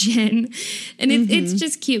Jin. And it's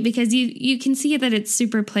just cute because you can see that it's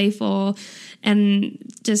super playful, and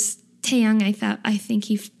just Taehyung, I think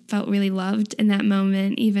he felt really loved in that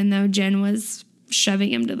moment, even though Jin was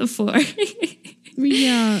shoving him to the floor.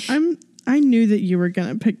 Yeah, I knew that you were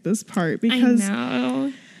gonna pick this part because I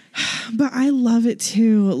know. But I love it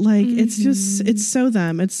too. Like, it's so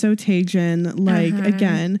them. It's so Taejin. Like,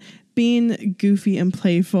 again, being goofy and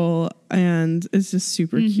playful, and it's just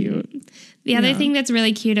super cute. The other thing that's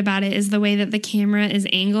really cute about it is the way that the camera is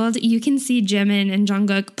angled. You can see Jimin and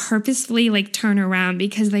Jungkook purposefully like turn around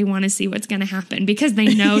because they want to see what's going to happen, because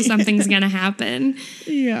they know something's going to happen.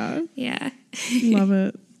 Yeah. Yeah. Love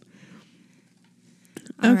it.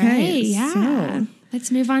 All okay. right, yeah. So.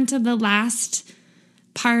 Let's move on to the last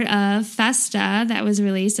part of Festa that was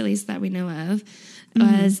released, at least that we know of,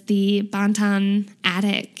 was the Bantan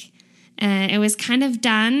Attic. It was kind of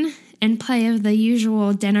done in play of the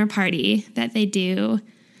usual dinner party that they do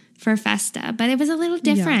for Festa, but it was a little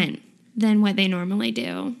different than what they normally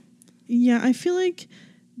do. Yeah, I feel like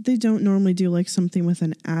they don't normally do like something with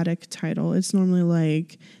an attic title. It's normally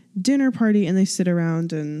like dinner party and they sit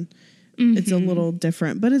around, and it's a little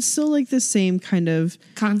different, but it's still like the same kind of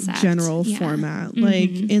concept, general format.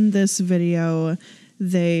 Like in this video,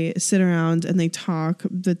 they sit around and they talk,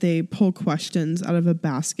 that they pull questions out of a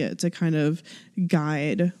basket to kind of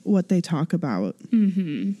guide what they talk about.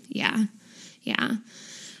 Yeah. Yeah.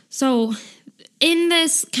 So in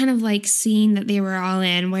this kind of like scene that they were all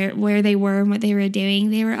in, where they were and what they were doing,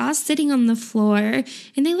 they were all sitting on the floor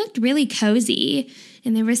and they looked really cozy,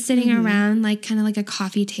 and they were sitting around like kind of like a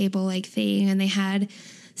coffee table like thing, and they had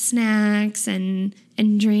snacks and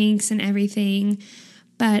drinks and everything.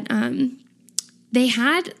 But they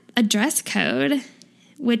had a dress code,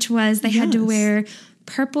 which was they had to wear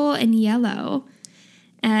purple and yellow,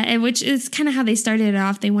 which is kind of how they started it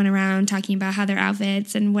off. They went around talking about how their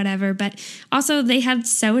outfits and whatever, but also they had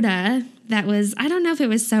soda that was, I don't know if it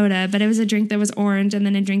was soda, but it was a drink that was orange and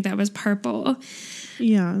then a drink that was purple.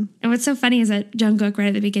 Yeah. And what's so funny is that Jungkook right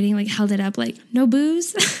at the beginning like held it up like, no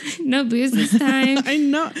booze, no booze this time. I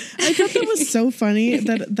know. I thought that was so funny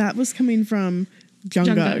that was coming from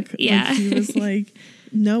Jungkook. Yeah. Like, he was like,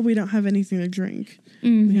 no, we don't have anything to drink.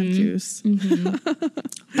 We have juice.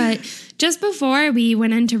 But just before we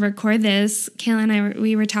went in to record this, Kayla and I,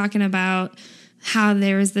 we were talking about how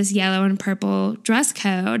there was this yellow and purple dress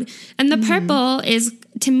code. And the purple is,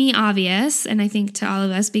 to me, obvious. And I think to all of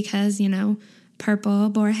us, because, you know, purple,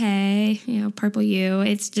 Borhei, you know, purple you.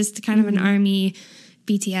 It's just kind of an ARMY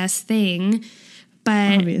BTS thing.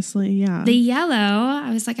 But obviously, yeah. The yellow, I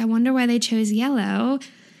was like, I wonder why they chose yellow.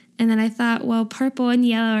 And then I thought, well, purple and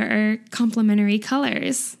yellow are complementary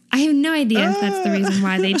colors. I have no idea if that's the reason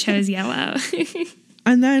why they chose yellow.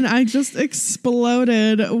 And then I just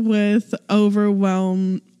exploded with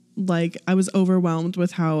overwhelm. Like, I was overwhelmed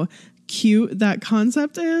with how cute that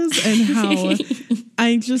concept is, and how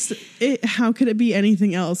how could it be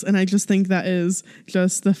anything else? And I just think that is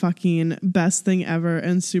just the fucking best thing ever,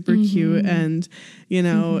 and super cute, and you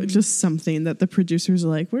know, just something that the producers are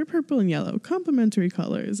like, we're purple and yellow, complementary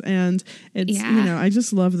colors. And it's, you know, I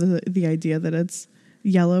just love the idea that it's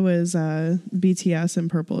yellow is BTS and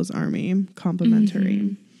purple is ARMY,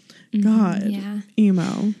 complementary. God,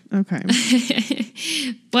 emo. Okay.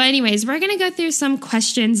 Well, anyways, we're going to go through some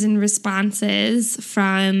questions and responses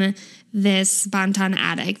from this Bantan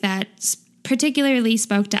Attic that particularly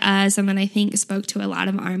spoke to us, and then I think spoke to a lot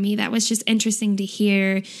of ARMY. That was just interesting to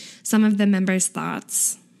hear some of the members'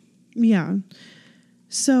 thoughts. Yeah.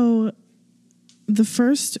 So the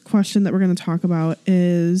first question that we're going to talk about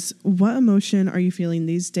is, what emotion are you feeling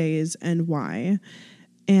these days and why?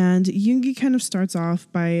 And Yoongi kind of starts off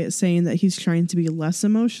by saying that he's trying to be less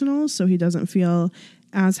emotional so he doesn't feel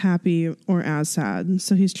as happy or as sad.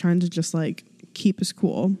 So he's trying to just like keep his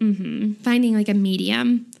cool. Mm-hmm. Finding like a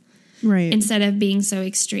medium. Right. Instead of being so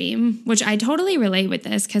extreme, which I totally relate with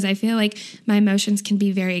this because I feel like my emotions can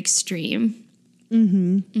be very extreme.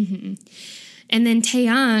 Mm-hmm. Mm-hmm. And then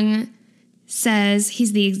Taeyang says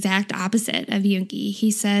he's the exact opposite of Yoongi. He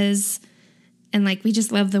says, and like we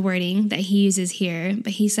just love the wording that he uses here,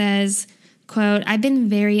 but he says, quote, "I've been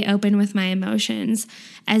very open with my emotions.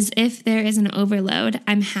 As if there is an overload,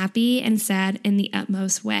 I'm happy and sad in the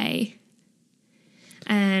utmost way."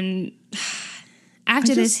 And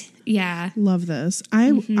after this, yeah. Love this.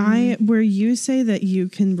 I where you say that you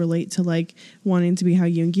can relate to like wanting to be how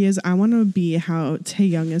Yoongi is, I want to be how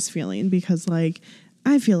Taeyang is feeling, because like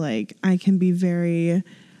I feel like I can be very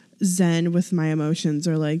zen with my emotions,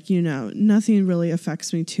 or like, you know, nothing really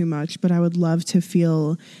affects me too much, but I would love to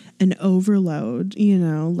feel an overload, you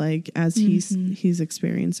know, like as he's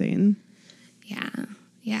experiencing.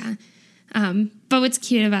 Yeah. But what's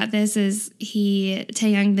cute about this is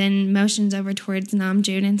Taeyang then motions over towards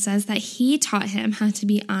Namjoon and says that he taught him how to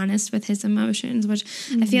be honest with his emotions, which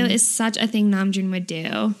I feel is such a thing Namjoon would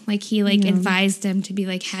do. Like he advised him to be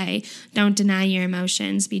like, hey, don't deny your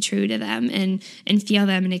emotions, be true to them and feel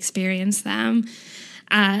them and experience them.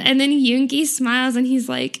 And then Yoongi smiles and he's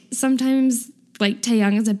like, sometimes like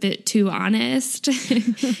Taeyang is a bit too honest.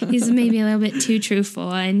 He's maybe a little bit too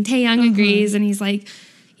truthful. And Taeyang agrees and he's like,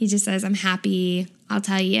 he just says, I'm happy. I'll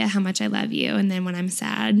tell you how much I love you. And then when I'm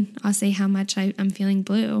sad, I'll say how much I'm feeling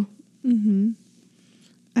blue. Mm-hmm.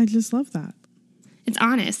 I just love that. It's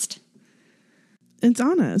honest. It's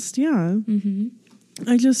honest, yeah. Mm-hmm.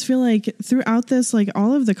 I just feel like throughout this, like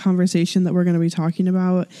all of the conversation that we're going to be talking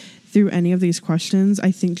about through any of these questions, I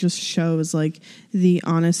think just shows like the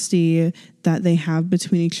honesty that they have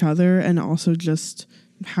between each other, and also just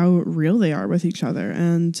how real they are with each other.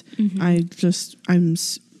 And I'm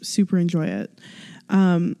super enjoy it.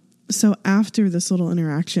 So after this little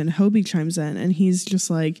interaction, Hobie chimes in and he's just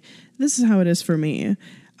like, this is how it is for me.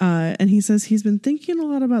 And he says he's been thinking a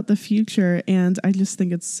lot about the future, and I just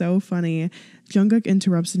think it's so funny. Jungkook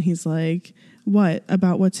interrupts and he's like, what,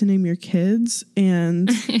 about what to name your kids? And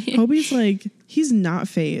Hobie's like, he's not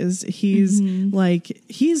fazed. He's like,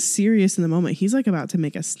 he's serious in the moment. He's like about to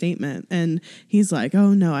make a statement, and he's like,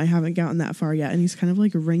 oh no, I haven't gotten that far yet. And he's kind of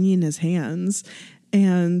like wringing his hands,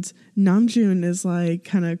 and Namjoon is like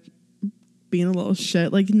kind of being a little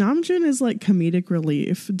shit. Like Namjoon is like comedic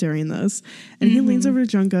relief during this, and he leans over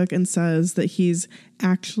to Jungkook and says that he's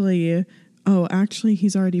actually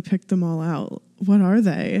he's already picked them all out. What are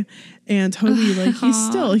they? And Hobie, like,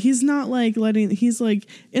 he's not like he's like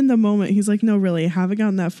in the moment, he's like, no, really, haven't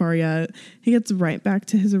gotten that far yet. He gets right back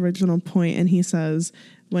to his original point, and he says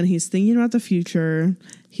when he's thinking about the future,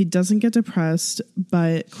 he doesn't get depressed,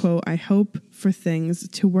 but, quote, I hope for things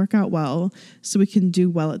to work out well so we can do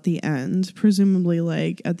well at the end, presumably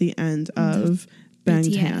like at the end of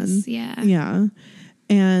Bangtan. Yeah.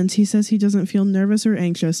 And he says he doesn't feel nervous or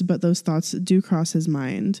anxious, but those thoughts do cross his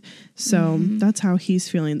mind. So that's how he's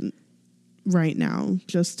feeling right now.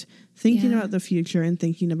 Just thinking about the future and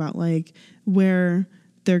thinking about like where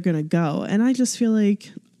they're going to go. And I just feel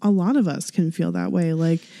like a lot of us can feel that way.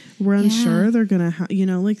 Like we're unsure they're going to,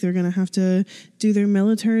 they're going to have to do their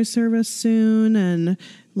military service soon. And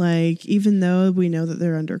like, even though we know that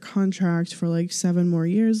they're under contract for like 7 more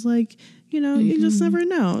years, like, you just never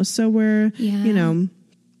know. So we're,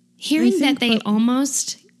 hearing that they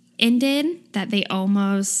almost ended, that they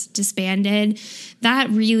almost disbanded, that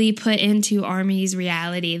really put into ARMY's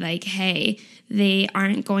reality, like, hey, they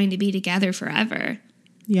aren't going to be together forever.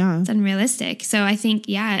 Yeah. It's unrealistic. So I think,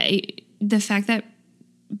 the fact that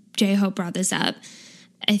J-Hope brought this up,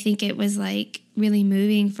 I think it was like really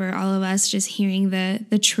moving for all of us, just hearing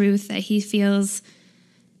the truth that he feels,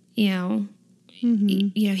 he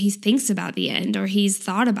thinks about the end, or he's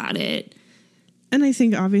thought about it. And I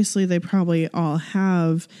think obviously they probably all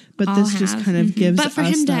have, but all this just kind of gives us that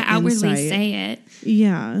insight. But for him to outwardly say it.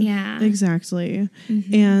 Yeah, exactly.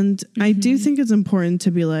 And I do think it's important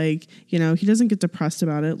to be like, he doesn't get depressed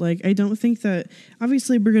about it. Like, I don't think that,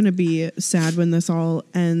 obviously we're going to be sad when this all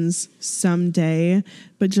ends someday,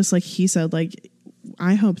 but just like he said, like,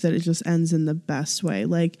 I hope that it just ends in the best way.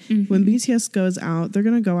 Like when BTS goes out, they're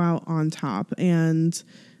going to go out on top, and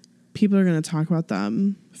people are going to talk about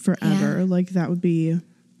them forever. Yeah. Like that would be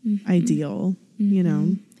ideal,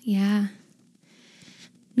 Yeah.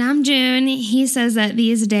 Namjoon, he says that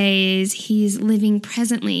these days he's living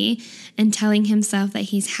presently and telling himself that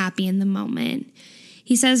he's happy in the moment.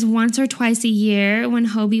 He says once or twice a year when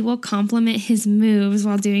Hobie will compliment his moves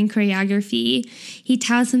while doing choreography, he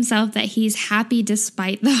tells himself that he's happy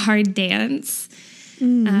despite the hard dance.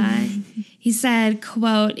 He said,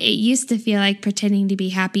 quote, "It used to feel like pretending to be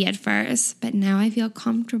happy at first, but now I feel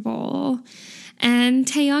comfortable." And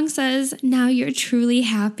Taeyong says, "Now you're truly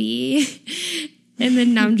happy." And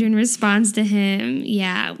then Namjoon responds to him,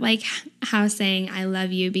 yeah, like how saying "I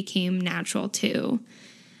love you" became natural too.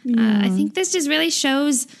 I think this just really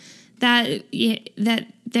shows that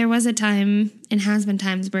there was a time and has been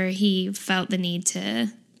times where he felt the need to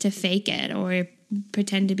fake it or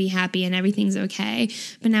pretend to be happy and everything's okay.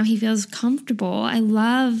 But now he feels comfortable. I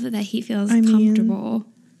love that he feels comfortable.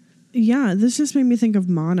 Yeah, this just made me think of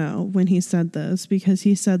Mono when he said this, because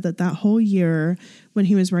he said that whole year when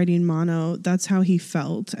he was writing Mono, that's how he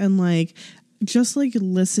felt. And like, just like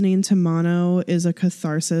listening to Mono is a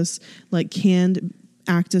catharsis, like can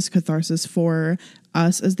act as catharsis for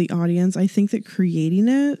us as the audience. I think that creating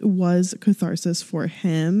it was catharsis for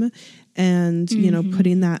him and, you know,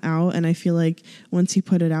 putting that out. And I feel like once he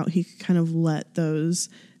put it out, he could kind of let those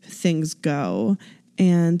things go.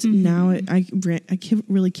 And now I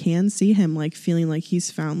really can see him like feeling like he's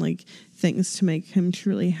found like things to make him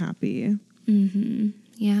truly happy.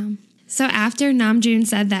 Yeah. So after Namjoon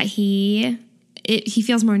said that he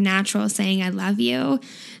feels more natural saying "I love you,"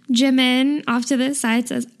 Jimin off to the side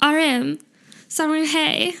says, "RM,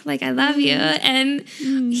 Hey, like I love you," and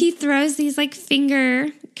he throws these like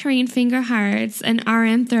Korean finger hearts, and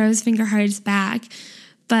RM throws finger hearts back.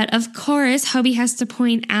 But of course, Hobie has to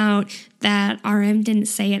point out that RM didn't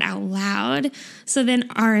say it out loud. So then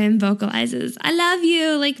RM vocalizes, "I love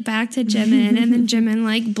you," like back to Jimin, and then Jimin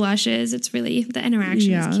like blushes. It's really, the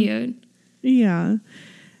interaction is cute. Yeah.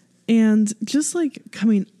 And just like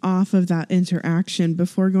coming off of that interaction,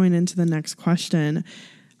 before going into the next question,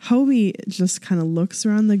 Hobie just kind of looks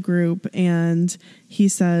around the group and he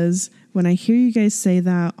says, "When I hear you guys say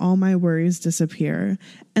that, all my worries disappear."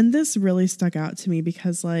 And this really stuck out to me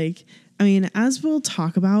because, like, I mean, as we'll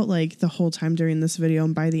talk about like the whole time during this video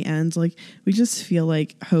and by the end, like we just feel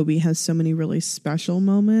like Hobie has so many really special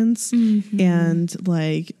moments and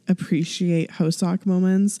like appreciate Hoseok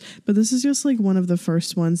moments. But this is just like one of the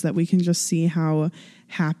first ones that we can just see how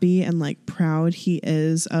happy and like proud he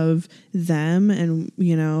is of them and,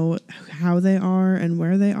 you know, how they are and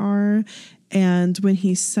where they are. And when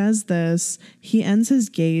he says this, he ends his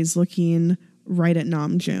gaze looking right at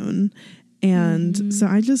Namjoon. And so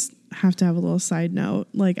I just have to have a little side note.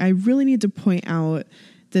 Like, I really need to point out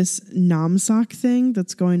this Namseok thing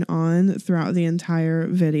that's going on throughout the entire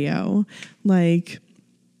video. Like,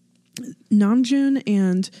 Namjoon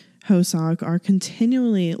and Hoseok are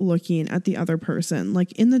continually looking at the other person,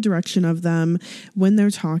 like in the direction of them when they're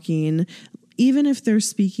talking. Even if they're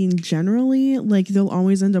speaking generally, like they'll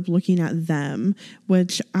always end up looking at them,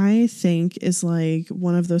 which I think is like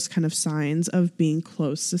one of those kind of signs of being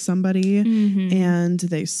close to somebody. And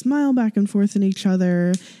they smile back and forth at each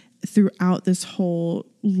other throughout this whole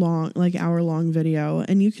long, like hour-long video.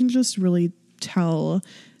 And you can just really tell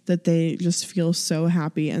that they just feel so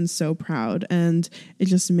happy and so proud. And it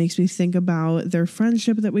just makes me think about their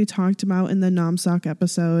friendship that we talked about in the Namseok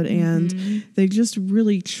episode. And they just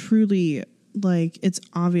really, truly, like, it's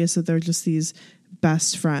obvious that they're just these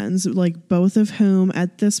best friends, like both of whom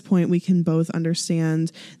at this point we can both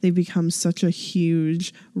understand they've become such a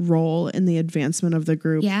huge role in the advancement of the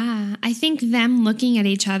group. Yeah, I think them looking at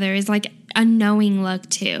each other is like a knowing look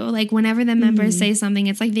too. Like whenever the members say something,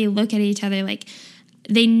 it's like they look at each other like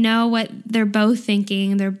they know what they're both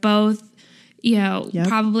thinking. They're both, you know,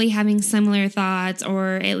 probably having similar thoughts,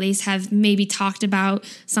 or at least have maybe talked about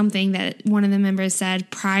something that one of the members said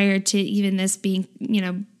prior to even this being, you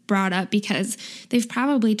know, brought up, because they've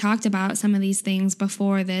probably talked about some of these things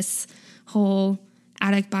before this whole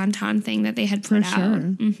Attic Bantan thing that they had put out.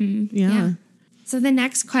 Yeah. So the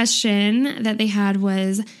next question that they had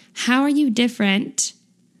was, how are you different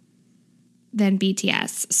than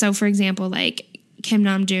BTS? So for example, like Kim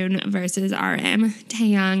Namjoon versus RM,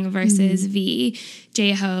 Taeyong versus V,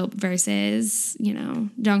 J-Hope versus, you know,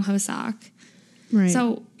 Jung Hoseok. Right.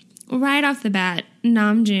 So right off the bat,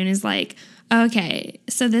 Namjoon is like, okay,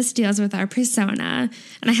 so this deals with our persona.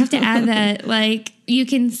 And I have to add that, like, you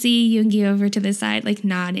can see Yoongi over to the side, like,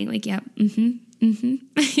 nodding, like, yep,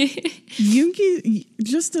 Yoongi,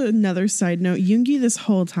 just another side note, Yoongi this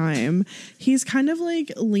whole time, he's kind of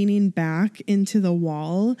like leaning back into the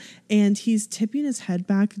wall and he's tipping his head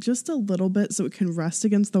back just a little bit so it can rest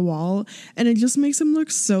against the wall. And it just makes him look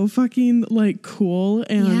so fucking like cool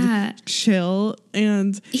and chill.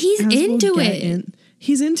 And he's into it.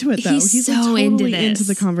 He's into it though. He's so like totally into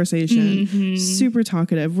the conversation. Super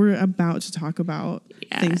talkative. We're about to talk about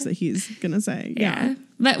things that he's going to say. Yeah.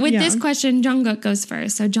 But with this question, Jungkook goes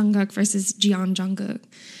first. So Jungkook versus Jeon Jungkook.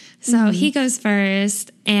 So he goes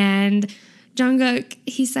first, and Jungkook,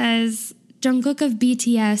 he says, Jungkook of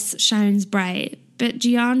BTS shines bright, but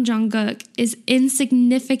Jeon Jungkook is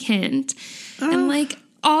insignificant. And like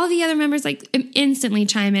all the other members like instantly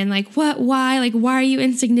chime in, like, what, why? Like, why are you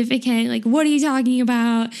insignificant? Like, what are you talking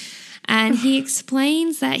about? And he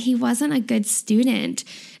explains that he wasn't a good student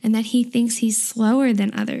and that he thinks he's slower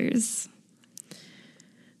than others.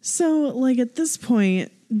 So, like, at this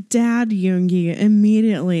point, Dad Yoongi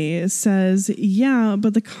immediately says, yeah,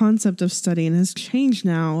 but the concept of studying has changed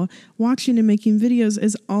now. Watching and making videos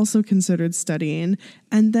is also considered studying.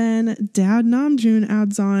 And then Dad Namjoon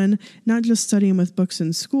adds on, not just studying with books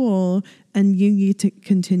in school. And Yoongi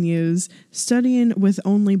continues, studying with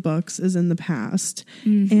only books is in the past.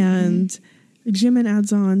 And Jimin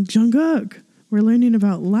adds on, Jungkook, we're learning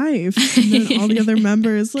about life. And then all the other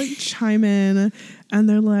members like chime in and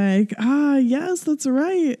they're like, yes, that's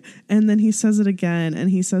right. And then he says it again. And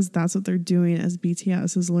he says that's what they're doing as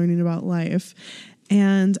BTS, is learning about life.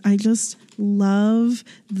 And I just love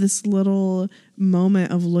this little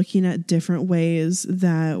moment of looking at different ways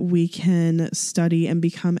that we can study and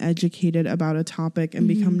become educated about a topic and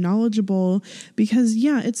become knowledgeable. Because,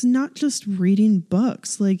 it's not just reading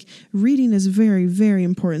books. Like, reading is very, very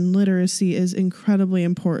important. Literacy is incredibly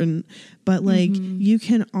important. But, like, you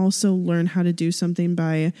can also learn how to do something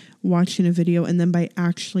by watching a video and then by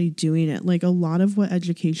actually doing it. Like, a lot of what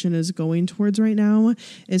education is going towards right now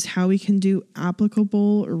is how we can do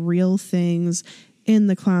applicable, real things in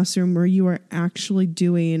the classroom where you are actually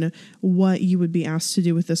doing what you would be asked to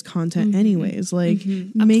do with this content anyways, like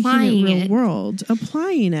making applying it real world,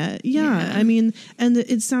 applying it. I mean, and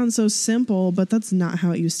it sounds so simple, but that's not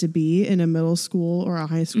how it used to be in a middle school or a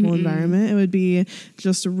high school environment. It would be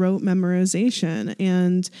just rote memorization.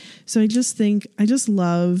 And so I just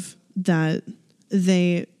love that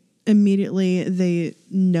they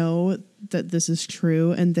know that this is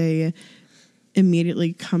true, and they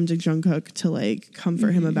immediately come to Jungkook to like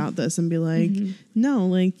comfort him about this and be like, no,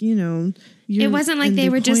 like, you know, it wasn't like they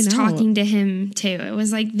were just talking to him too. It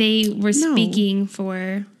was like they were speaking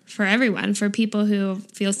for everyone, for people who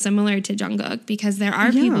feel similar to Jungkook, because there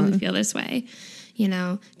are people who feel this way, you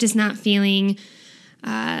know, just not feeling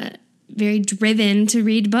very driven to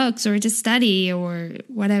read books or to study or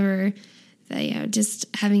whatever. Just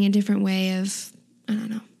having a different way of, I don't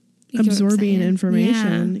know, absorbing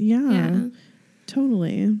information. Yeah.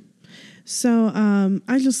 Totally. So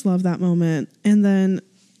I just love that moment. And then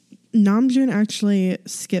Namjoon actually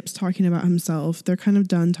skips talking about himself. They're kind of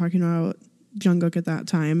done talking about Jungkook at that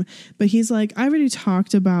time. But he's like, I already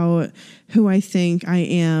talked about who I think I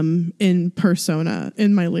am in persona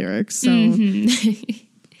in my lyrics. So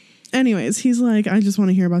anyways, he's like, I just want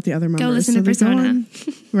to hear about the other members. Go listen to Persona.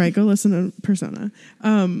 Go listen to Persona.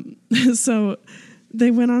 So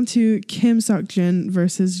they went on to Kim Seokjin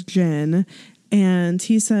versus Jin. And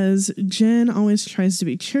he says, Jin always tries to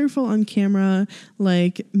be cheerful on camera,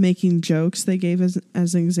 like making jokes they gave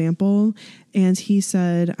as an example. And he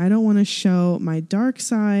said, I don't want to show my dark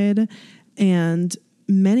side. And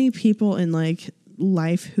many people in like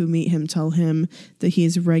life who meet him tell him that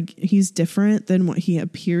he's different than what he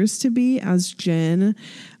appears to be as Jin.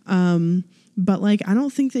 But like, I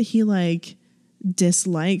don't think that he like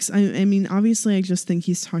dislikes. I mean, obviously I just think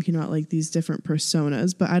he's talking about like these different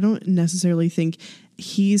personas, but I don't necessarily think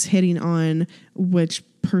he's hitting on which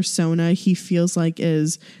persona he feels like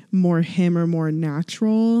is more him or more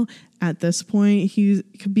natural at this point.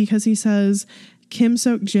 Because he says Kim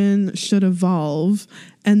Seokjin should evolve,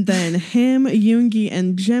 and then him, Yoongi,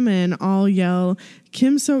 and Jimin all yell,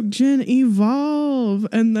 Kim Seokjin evolve.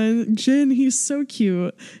 And then Jin, he's so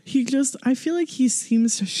cute. I feel like he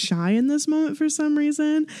seems shy in this moment for some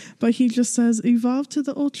reason, but he just says evolve to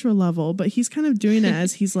the ultra level. But he's kind of doing it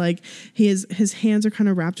as he's like, his hands are kind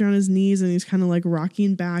of wrapped around his knees and he's kind of like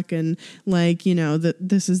rocking back and like, you know, that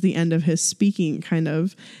this is the end of his speaking kind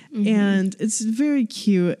of. And it's very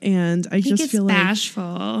cute. And I just feel like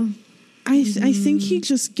bashful. I think he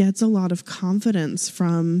just gets a lot of confidence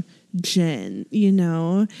from Jin, you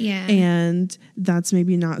know? Yeah. And that's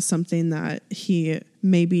maybe not something that he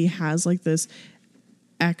maybe has like this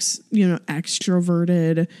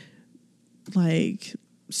extroverted, like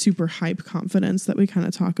super hype confidence that we kind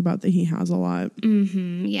of talk about that he has a lot.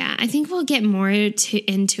 Mm-hmm. Yeah, I think we'll get more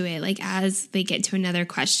into it like as they get to another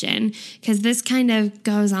question, because this kind of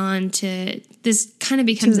goes on to, this kind of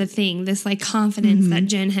becomes a thing, this like confidence that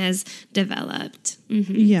Jin has developed.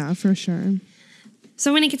 Mm-hmm. Yeah, for sure.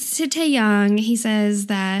 So when it gets to Taeyang, he says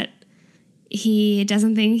that he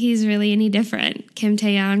doesn't think he's really any different. Kim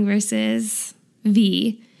Taeyang versus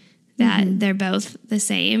V, that they're both the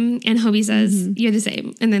same. And Hobie says, you're the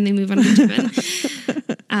same. And then they move on to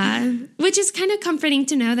Jimin. Which is kind of comforting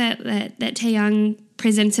to know that Taeyang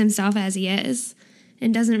presents himself as he is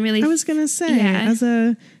and doesn't really... I was going to say, as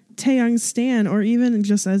a Taeyang stan, or even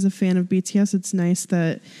just as a fan of BTS, it's nice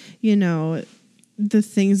that, you know, the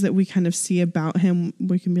things that we kind of see about him,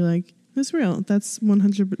 we can be like, that's real. That's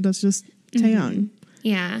 100%. That's just Taeyang.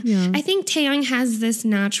 Yeah. I think Taeyang has this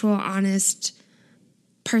natural, honest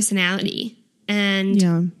personality,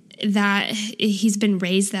 and that he's been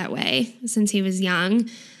raised that way since he was young.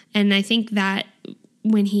 And I think that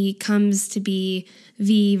when he comes to be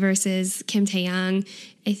V versus Kim Taeyang,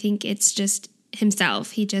 I think it's just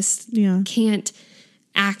himself. He just can't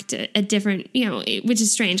act a different, you know, which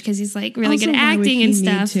is strange because he's like really also, good at acting and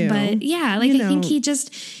stuff. But I think he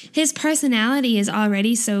just, his personality is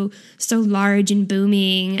already so large and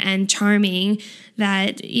booming and charming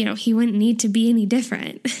that, you know, he wouldn't need to be any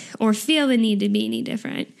different or feel the need to be any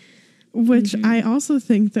different. Which I also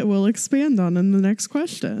think that we'll expand on in the next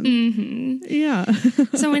question. Yeah.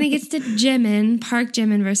 So when it gets to Jimin, Park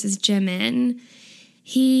Jimin versus Jimin,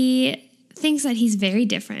 he thinks that he's very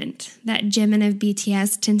different, that Jimin of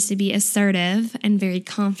BTS tends to be assertive and very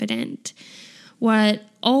confident. What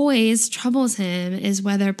always troubles him is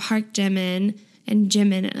whether Park Jimin and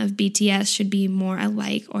Jimin of BTS should be more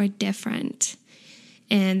alike or different,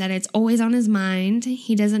 and that it's always on his mind.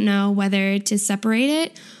 He doesn't know whether to separate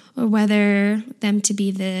it or whether them to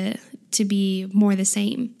be more the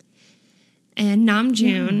same. And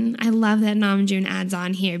Namjoon, I love that Namjoon adds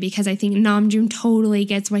on here because I think Namjoon totally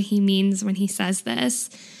gets what he means when he says this.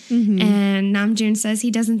 And Namjoon says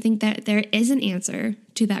he doesn't think that there is an answer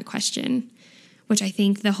to that question, which I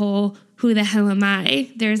think the whole who the hell am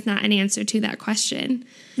I? There's not an answer to that question.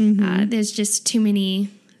 There's just too many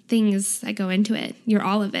things that go into it. You're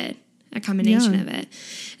all of it, a combination of it.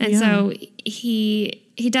 And so he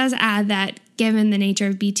does add that given the nature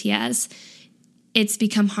of BTS, it's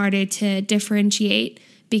become harder to differentiate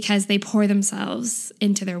because they pour themselves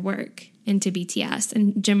into their work, into BTS.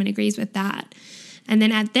 And Jimin agrees with that. And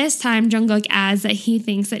then at this time, Jungkook adds that he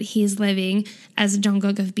thinks that he's living as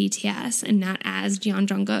Jungkook of BTS and not as Jeon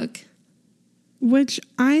Jungkook. Which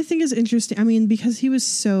I think is interesting. I mean, because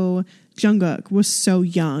Jungkook was so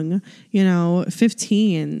young,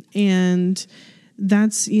 15. And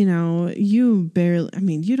that's, you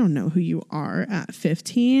don't know who you are at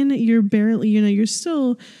 15. You're barely,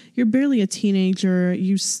 you're barely a teenager.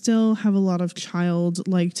 You still have a lot of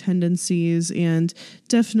childlike tendencies and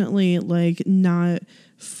definitely like not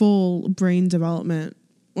full brain development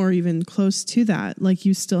or even close to that. Like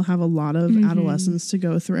you still have a lot of adolescence to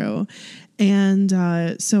go through. And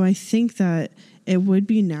so I think that it would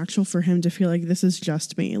be natural for him to feel like this is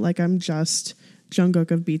just me. Like I'm just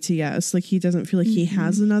Jungkook of BTS. Like he doesn't feel like he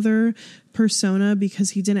has another persona because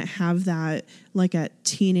he didn't have that like a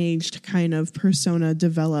teenaged kind of persona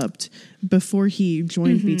developed before he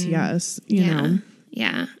joined BTS, you know?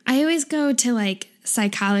 Yeah. I always go to like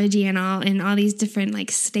psychology and all these different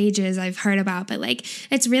like stages I've heard about, but like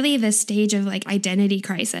it's really the stage of like identity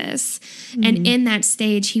crisis. And in that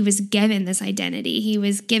stage he was given this identity. He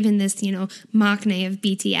was given this, maknae of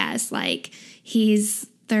BTS. Like he's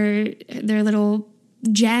their little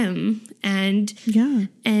gem, and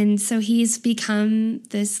so he's become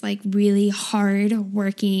this like really hard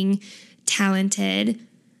working, talented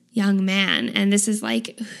young man, and this is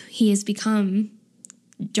like he has become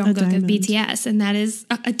Jungkook of BTS, and that is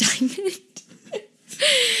a diamond.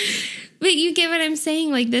 But you get what I'm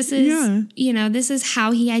saying? Like this is, this is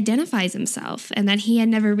how he identifies himself, and that he had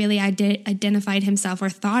never really identified himself or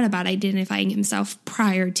thought about identifying himself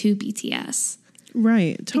prior to BTS.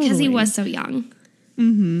 Right, totally. Because he was so young.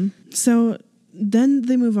 So then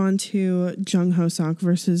they move on to Jung Ho-seok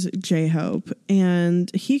versus J-Hope,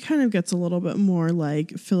 and he kind of gets a little bit more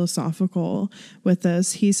like philosophical with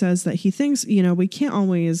this. He says that he thinks, we can't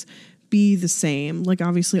always be the same. Like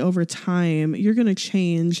obviously over time, you're going to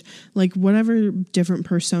change, like whatever different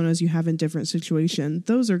personas you have in different situations,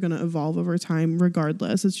 those are going to evolve over time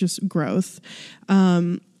regardless. It's just growth.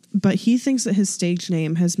 but he thinks that his stage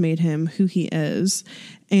name has made him who he is.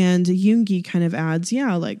 And Yoongi kind of adds,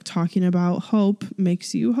 yeah, like talking about hope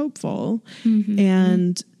makes you hopeful.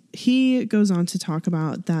 And he goes on to talk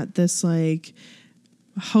about that this like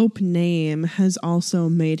hope name has also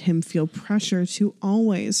made him feel pressure to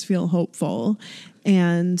always feel hopeful.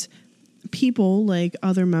 And people like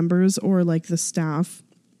other members or like the staff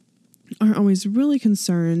are always really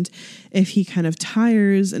concerned if he kind of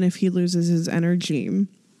tires and if he loses his energy.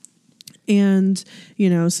 And, you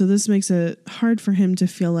know, so this makes it hard for him to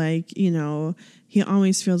feel like, you know, he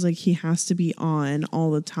always feels like he has to be on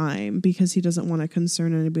all the time because he doesn't want to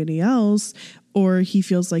concern anybody else, or he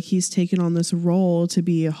feels like he's taken on this role to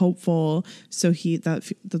be hopeful. So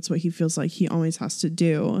that's what he feels like he always has to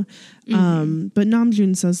do. But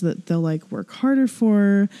Namjoon says that they'll like work harder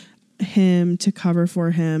for him, to cover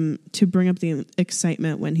for him, to bring up the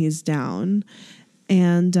excitement when he's down.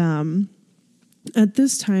 And, at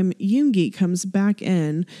this time, Yoongi comes back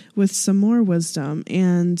in with some more wisdom,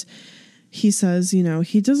 and he says, you know,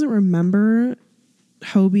 he doesn't remember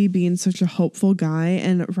Hobie being such a hopeful guy.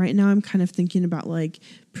 And right now I'm kind of thinking about like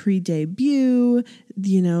pre-debut,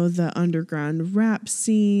 you know, the underground rap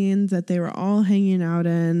scene that they were all hanging out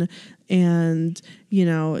in, and, you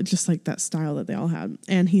know, just like that style that they all had.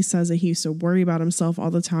 And he says that he used to worry about himself all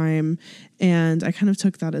the time. And I kind of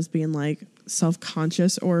took that as being like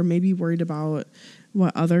self-conscious, or maybe worried about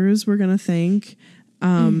what others were going to think.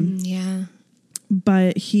 Yeah.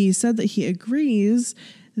 But he said that he agrees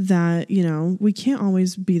that, you know, we can't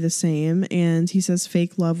always be the same. And he says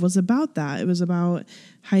fake love was about that. It was about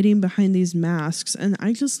hiding behind these masks. And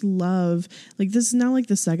I just love, like, this is now like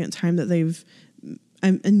the second time that they've,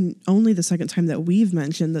 and only the second time that we've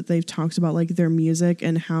mentioned that they've talked about like their music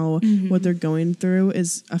and how what they're going through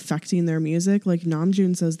is affecting their music. Like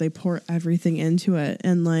Namjoon says they pour everything into it.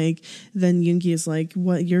 And like, then Yoongi is like,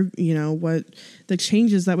 what the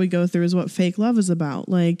changes that we go through is what fake love is about.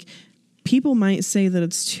 Like, people might say that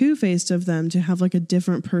it's two-faced of them to have like a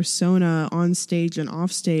different persona on stage and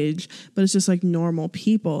off stage, but it's just like normal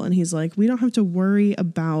people. And he's like, we don't have to worry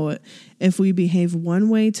about if we behave one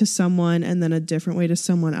way to someone and then a different way to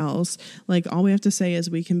someone else. Like, all we have to say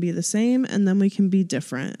is we can be the same and then we can be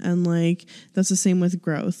different. And like, that's the same with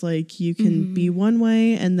growth. Like, you can be one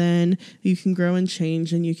way and then you can grow and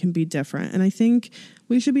change and you can be different. And I think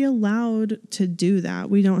we should be allowed to do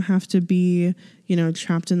that. We don't have to be, you know,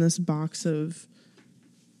 trapped in this box of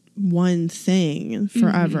one thing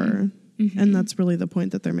forever. And that's really the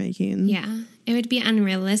point that they're making. Yeah. It would be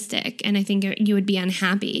unrealistic. And I think you would be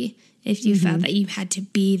unhappy if you felt that you had to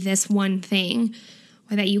be this one thing,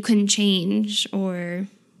 or that you couldn't change, or,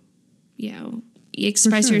 you know,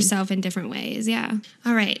 express yourself in different ways. Yeah.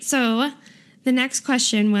 All right. So the next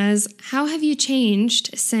question was, how have you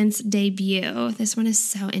changed since debut? This one is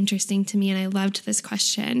so interesting to me, and I loved this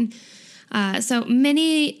question. So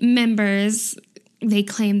many members, they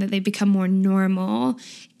claim that they become more normal,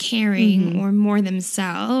 caring, or more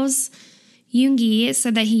themselves. Yoongi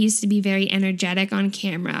said that he used to be very energetic on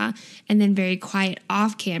camera and then very quiet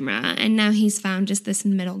off camera, and now he's found just this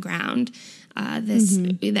middle ground.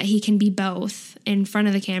 That he can be both in front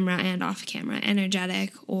of the camera and off camera,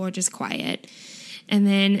 energetic or just quiet. And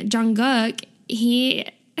then Jungkook, he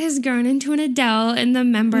has grown into an adult, and the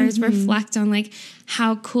members reflect on like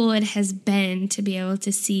how cool it has been to be able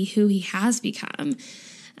to see who he has become.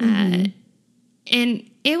 And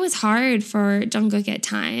it was hard for Jungkook at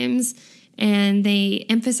times, and they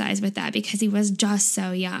emphasize with that because he was just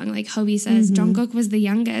so young. Like Hobie says, Jungkook was the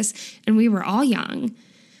youngest and we were all young.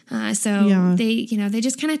 They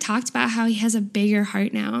just kind of talked about how he has a bigger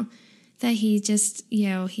heart now, that he just, you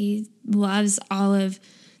know, he loves all of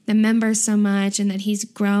the members so much, and that he's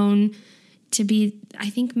grown to be, I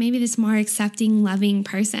think, maybe this more accepting, loving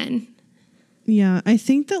person. Yeah, I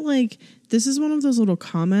think that like this is one of those little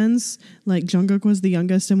comments, like Jungkook was the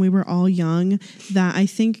youngest and we were all young, that I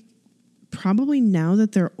think probably now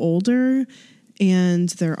that they're older and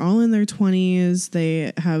they're all in their 20s,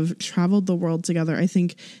 they have traveled the world together, I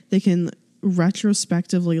think they can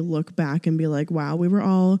retrospectively look back and be like, wow, we were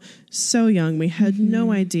all so young. We had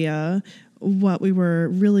no idea what we were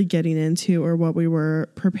really getting into or what we were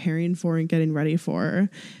preparing for and getting ready for.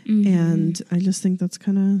 And I just think that's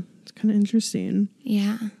kind of interesting.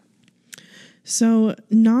 Yeah. So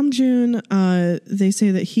Namjoon, they say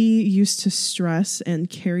that he used to stress and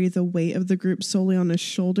carry the weight of the group solely on his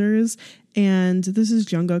shoulders. And this is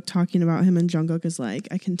Jungkook talking about him, and Jungkook is like,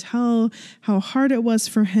 I can tell how hard it was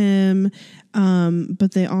for him.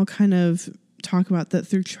 But they all kind of talk about that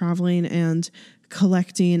through traveling and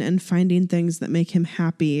collecting and finding things that make him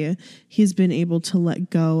happy, he's been able to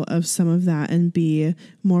let go of some of that and be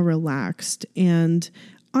more relaxed. And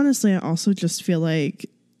honestly, I also just feel like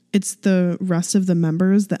it's the rest of the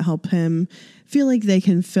members that help him feel like they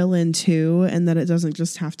can fill in too, and that it doesn't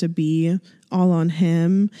just have to be all on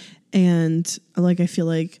him. And like, I feel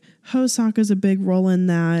like Hosaka's a big role in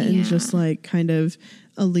that, and just like kind of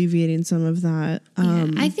alleviating some of that.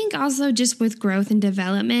 I think also just with growth and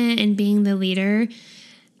development and being the leader,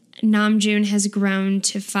 Namjoon has grown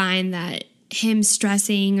to find that him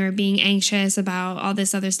stressing or being anxious about all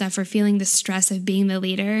this other stuff, or feeling the stress of being the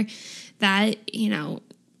leader, that, you know,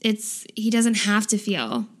 he doesn't have to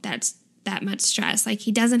feel that much stress. Like,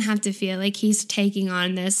 he doesn't have to feel like he's taking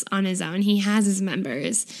on this on his own. He has his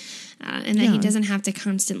members, and that he doesn't have to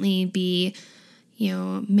constantly be, you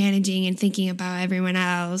know, managing and thinking about everyone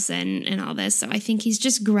else and all this. So I think he's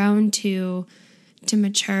just grown to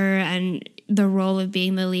mature, and the role of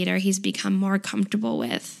being the leader he's become more comfortable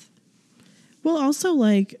with. Well, also,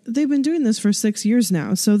 like, they've been doing this for 6 years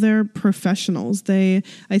now, so they're professionals. I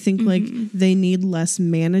think, like, they need less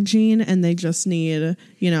managing, and they just need,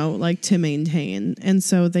 you know, like, to maintain. And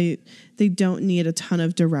so they don't need a ton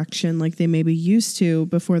of direction like they maybe used to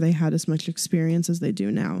before they had as much experience as they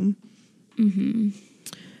do now.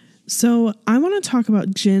 So I want to talk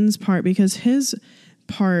about Jin's part, because his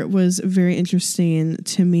part was very interesting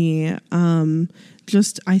to me.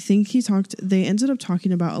 I think they ended up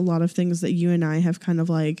talking about a lot of things that you and I have kind of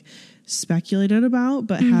like speculated about,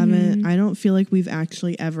 but I don't feel like we've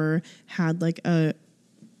actually ever had like a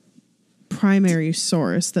primary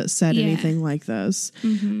source that said anything like this.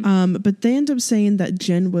 But they end up saying that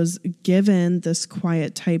Jin was given this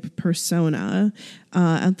quiet type persona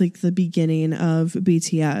at like the beginning of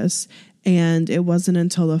BTS. And it wasn't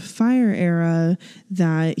until the Fire era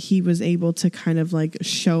that he was able to kind of like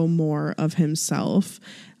show more of himself.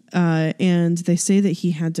 And they say that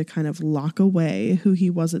he had to kind of lock away who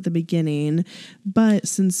he was at the beginning. But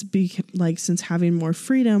since having more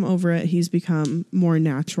freedom over it, he's become more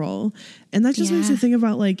natural. And that just makes me think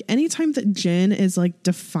about like anytime that Jin is like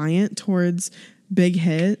defiant towards Big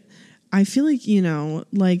Hit, I feel like, you know,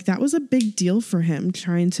 like that was a big deal for him,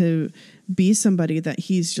 trying to be somebody that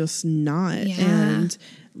he's just not. And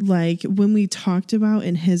like when we talked about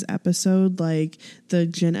in his episode, like the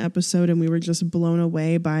Jin episode, and we were just blown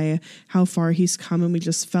away by how far he's come, and we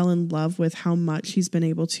just fell in love with how much he's been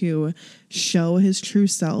able to show his true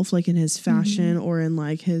self, like in his fashion or in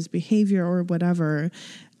like his behavior or whatever.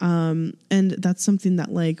 And that's something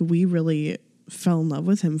that like we really fell in love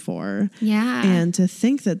with him for. And to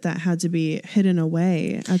think that had to be hidden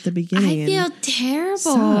away at the beginning. I feel terrible.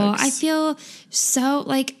 Sucks. I feel so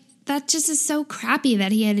like that just is so crappy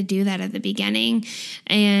that he had to do that at the beginning,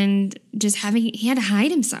 and just he had to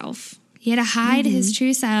hide himself. He had to hide his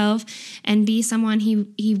true self and be someone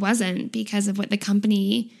he wasn't, because of what the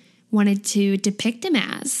company wanted to depict him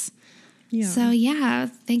as. So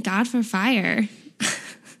thank God for Fire.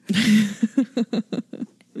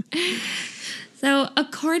 So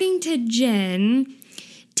according to Jin,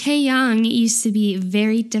 Taehyung used to be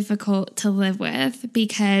very difficult to live with,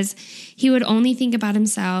 because he would only think about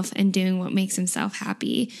himself and doing what makes himself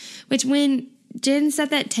happy. Which, when Jin said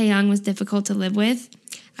that Taehyung was difficult to live with,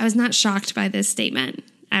 I was not shocked by this statement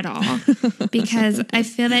at all, because I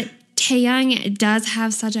feel that Taehyung does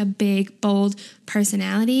have such a big, bold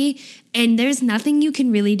personality, and there's nothing you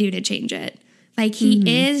can really do to change it. Like, he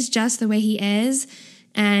is just the way he is,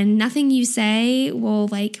 and nothing you say will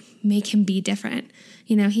like make him be different.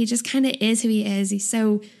 You know, he just kind of is who he is. He's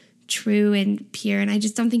so true and pure, and I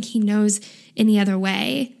just don't think he knows any other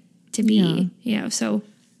way to be. You know, so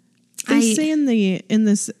they say in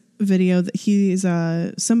this video that he's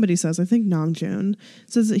somebody says, I think Namjoon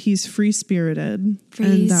says that he's free spirited.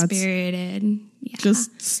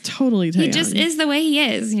 Just totally Taehyung. He just is the way he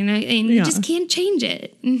is, you know, and you just can't change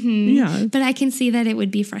it. But I can see that it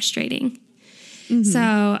would be frustrating.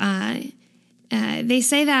 So they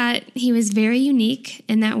say that he was very unique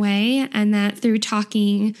in that way, and that through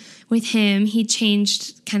talking with him, he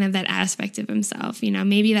changed kind of that aspect of himself. You know,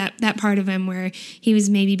 maybe that part of him where he was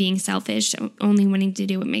maybe being selfish, only wanting to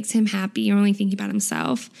do what makes him happy, or only thinking about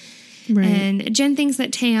himself. Right. And Jin thinks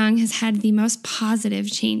that Taehyung has had the most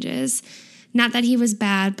positive changes. Not that he was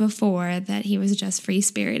bad before, that he was just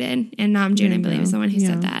free-spirited. And Namjoon, I believe, is the one who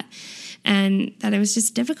said that. And that it was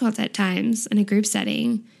just difficult at times in a group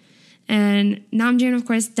setting. And Namjoon, of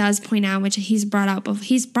course, does point out, which he's brought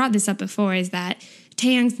this up before, is that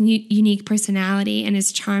Taehyung's unique personality and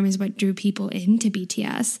his charm is what drew people into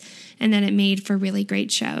BTS, and that it made for really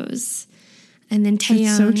great shows. And then Taeyong.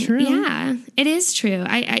 It's so true. Yeah, it is true.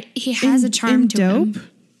 He has a charm to Dope. him.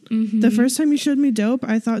 Mm-hmm. The first time you showed me Dope,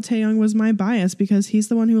 I thought Taeyong was my bias because he's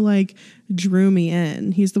the one who like drew me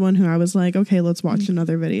in. He's the one who I was like, okay, let's watch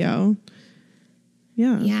another video.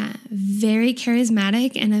 Yeah. Yeah. Very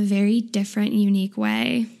charismatic in a very different, unique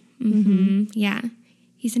way. Mm-hmm. Yeah.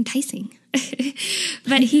 He's enticing.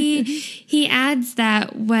 But he adds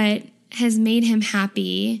that what has made him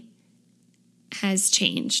happy has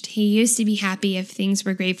changed. He used to be happy if things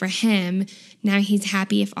were great for him. Now he's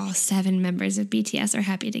happy if all 7 members of BTS are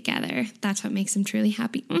happy together. That's what makes him truly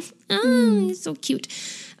happy. He's so cute.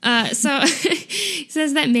 So he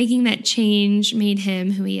says that making that change made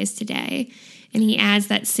him who he is today. And he adds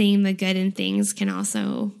that seeing the good in things can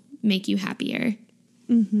also make you happier.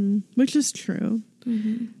 Mm-hmm. Which is true.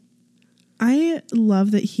 Mm-hmm. I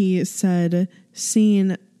love that he said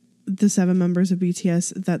seeing the 7 members of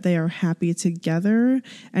BTS that they are happy together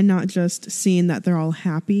and not just seeing that they're all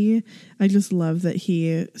happy. I just love that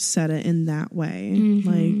he said it in that way. Mm-hmm.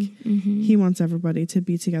 Like he wants everybody to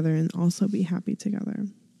be together and also be happy together.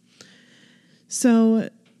 So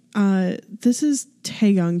this is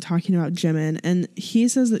Taeyong talking about Jimin, and he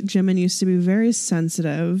says that Jimin used to be very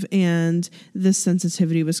sensitive, and this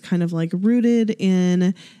sensitivity was kind of like rooted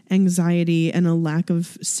in anxiety and a lack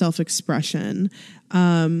of self-expression.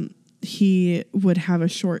 He would have a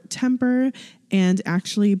short temper, and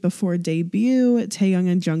actually before debut,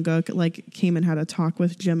 Taeyong and Jungkook like came and had a talk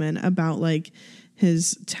with Jimin about like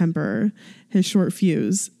his temper, his short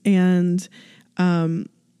fuse, and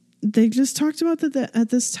they just talked about that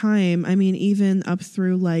at this time. I mean, even up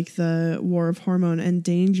through like the War of Hormone and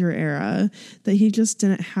Danger era, that he just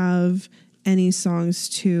didn't have any songs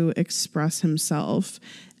to express himself.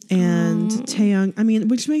 And Taeyong, I mean,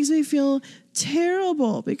 which makes me feel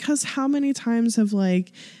terrible because how many times have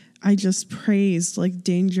like I just praised like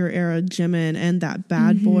Danger era Jimin and that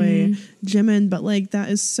bad boy Jimin, but like that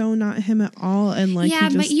is so not him at all. And like,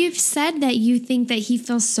 but you've said that you think that he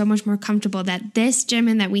feels so much more comfortable, that this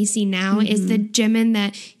Jimin that we see now is the Jimin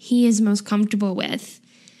that he is most comfortable with.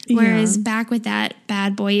 Whereas back with that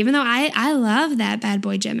bad boy, even though I love that bad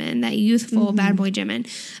boy Jimin, that youthful bad boy Jimin,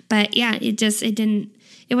 but yeah, it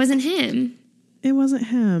wasn't him. It wasn't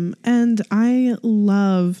him. And I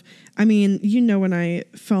mean, you know, when I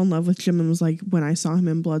fell in love with Jimin was like when I saw him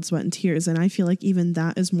in Blood, Sweat, and Tears. And I feel like even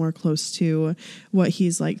that is more close to what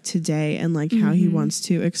he's like today and like how he wants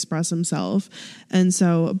to express himself. And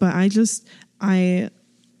so, but I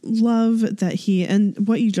love that and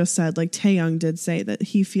what you just said, like Taeyong did say that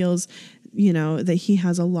he feels, you know, that he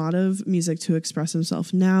has a lot of music to express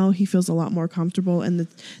himself now. He feels a lot more comfortable, and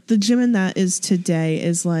the Jimin that is today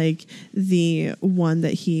is like the one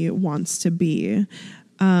that he wants to be.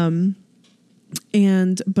 But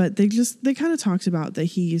they kind of talked about that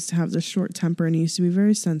he used to have this short temper and he used to be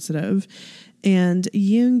very sensitive. And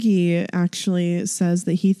Yoongi actually says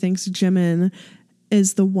that he thinks Jimin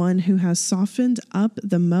is the one who has softened up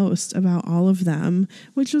the most about all of them,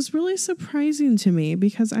 which was really surprising to me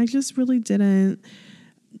because I just really didn't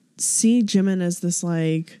see Jimin as this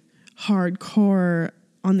like hardcore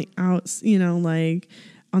on the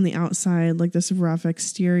on the outside, like this rough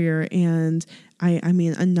exterior. And I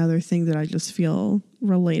mean, another thing that I just feel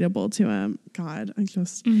relatable to him. God,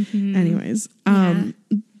 anyways.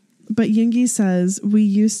 But Yoongi says, we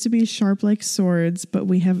used to be sharp like swords, but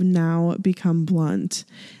we have now become blunt.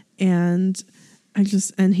 And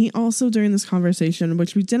he also during this conversation,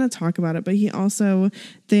 which we didn't talk about it, but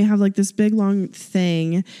they have like this big long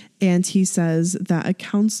thing. And he says that a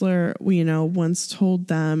counselor, once told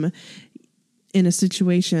them in a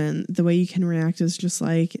situation, the way you can react is just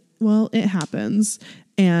like, well, it happens.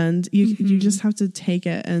 And you just have to take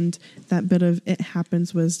it. And that bit of it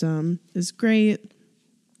happens wisdom is great.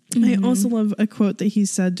 I also love a quote that he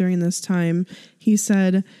said during this time. He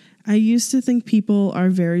said, I used to think people are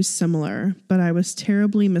very similar, but I was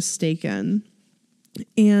terribly mistaken.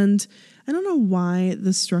 And I don't know why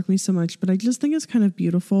this struck me so much, but I just think it's kind of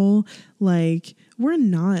beautiful. Like, we're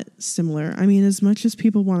not similar. I mean, as much as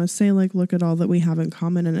people want to say, like, look at all that we have in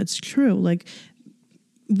common, and it's true. Like,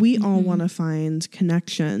 we all want to find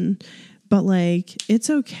connection, but like, it's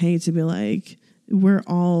okay to be like, we're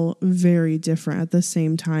all very different at the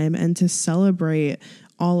same time, and to celebrate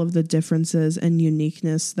all of the differences and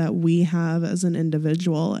uniqueness that we have as an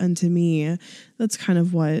individual. And to me, that's kind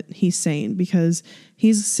of what he's saying, because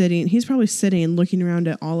he's probably sitting looking around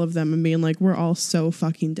at all of them and being like, we're all so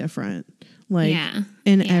fucking different. Like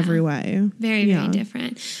in every way. Very, very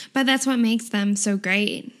different. But that's what makes them so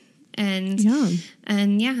great. And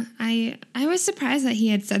I was surprised that he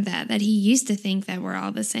had said that he used to think that we're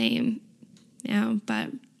all the same.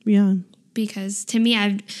 But because to me,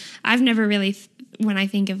 I've never really, when I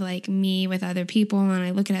think of like me with other people and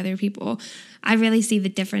I look at other people, I really see the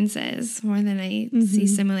differences more than I see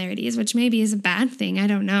similarities, which maybe is a bad thing. I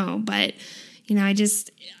don't know. But, you know,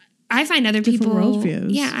 I find other Different people,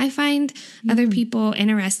 worldviews. Yeah, I find other people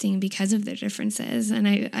interesting because of their differences.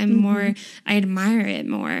 And I'm more, I admire it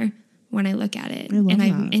more when I look at it and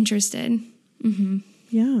I'm interested.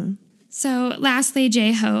 Yeah. So lastly,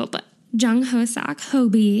 J-Hope, Jung Hosak,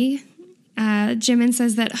 Hobie. Jimin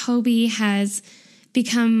says that Hobie has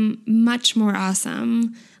become much more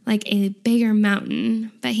awesome, like a bigger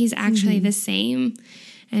mountain, but he's actually the same,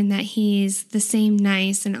 and that he's the same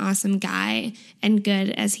nice and awesome guy and good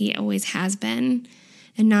as he always has been.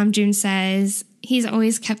 And Namjoon says he's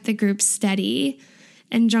always kept the group steady,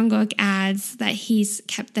 and Jungkook adds that he's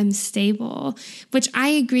kept them stable, which I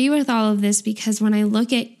agree with all of this because when I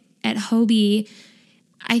look at Hobie,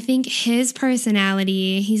 I think his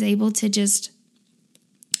personality, he's able to just,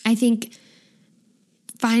 I think,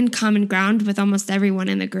 find common ground with almost everyone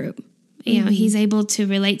in the group. You know, he's able to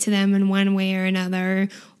relate to them in one way or another,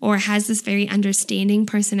 or has this very understanding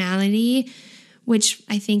personality, which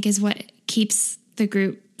I think is what keeps the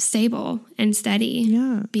group stable and steady.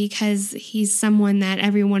 Yeah. Because he's someone that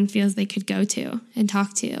everyone feels they could go to and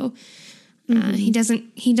talk to. He doesn't.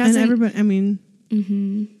 And everybody, I mean,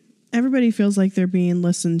 everybody feels like they're being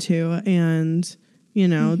listened to, and you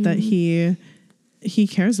know that he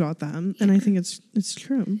cares about them, and I think it's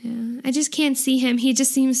true. Yeah, I just can't see him. He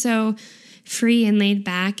just seems so free and laid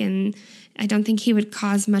back, and I don't think he would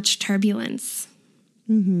cause much turbulence.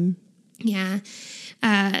 Yeah.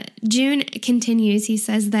 June continues. He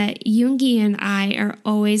says that Yoongi and I are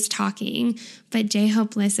always talking, but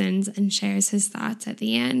J-Hope listens and shares his thoughts at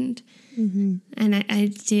the end. And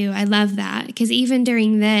I love that, because even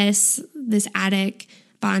during this attic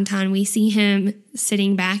Bantan, we see him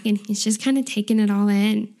sitting back and he's just kind of taking it all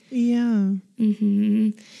in. Yeah.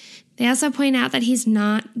 They also point out that he's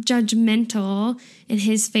not judgmental in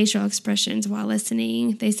his facial expressions while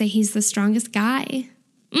listening. They say he's the strongest guy.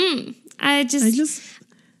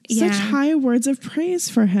 Such high words of praise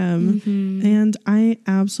for him. And I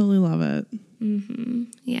absolutely love it.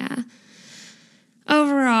 Yeah.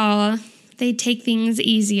 Overall, they take things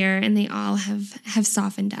easier and they all have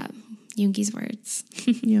softened up. Yoongi's words.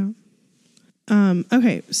 Yeah.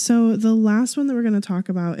 Okay, so the last one that we're going to talk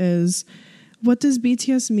about is, what does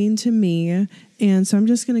BTS mean to me? And so I'm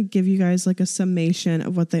just going to give you guys like a summation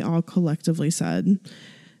of what they all collectively said.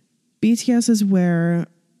 BTS is where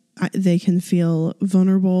they can feel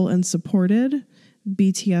vulnerable and supported.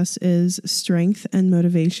 BTS is strength and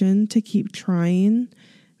motivation to keep trying.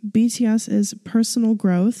 BTS is personal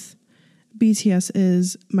growth. BTS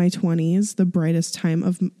is my 20s, the brightest time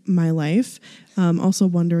of my life. Also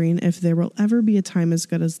wondering if there will ever be a time as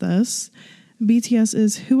good as this. BTS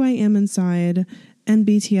is who I am inside, and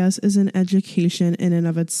BTS is an education in and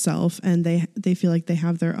of itself, and they feel like they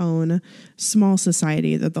have their own small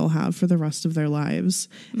society that they'll have for the rest of their lives.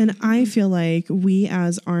 And I feel like we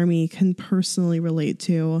as ARMY can personally relate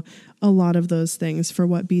to a lot of those things for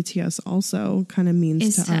what BTS also kind of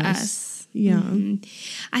means to us. Yeah.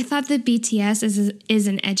 I thought that BTS is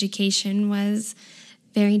an education was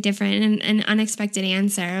very different and an unexpected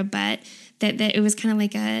answer, but that it was kind of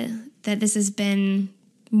like that this has been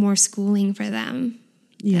more schooling for them.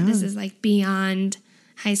 Yeah. That this is like beyond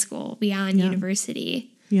high school, beyond university.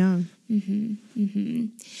 Yeah.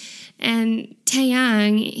 And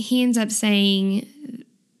Taeyang, he ends up saying,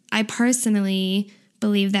 I personally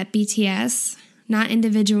believe that BTS, not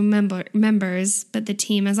individual members, but the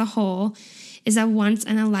team as a whole, is a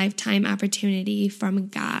once-in-a-lifetime opportunity from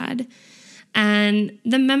God. And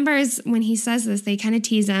the members, when he says this, they kind of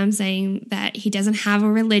tease him, saying that he doesn't have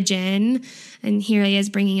a religion, and here he is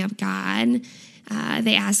bringing up God.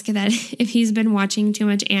 They ask that if he's been watching too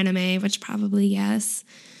much anime, which probably yes.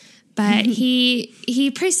 But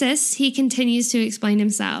he persists. He continues to explain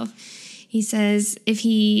himself. He says if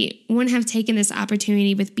he wouldn't have taken this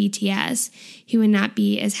opportunity with BTS, he would not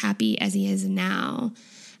be as happy as he is now.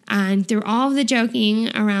 And through all of the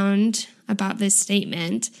joking around about this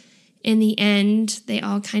statement, in the end, they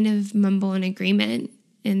all kind of mumble in agreement.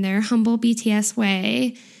 In their humble BTS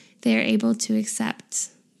way, they're able to accept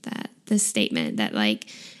this statement that like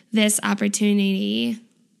this opportunity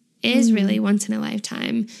is really once in a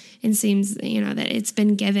lifetime, and seems, that it's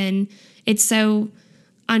been given. It's so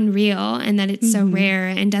unreal, and that it's so rare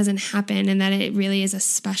and doesn't happen, and that it really is a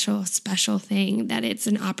special, special thing, that it's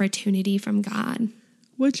an opportunity from God.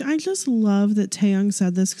 Which I just love that Taeyong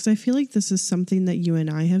said this, because I feel like this is something that you and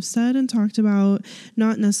I have said and talked about,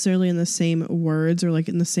 not necessarily in the same words or like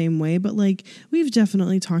in the same way, but like we've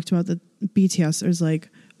definitely talked about that BTS is like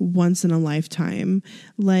once in a lifetime.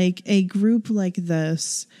 Like a group like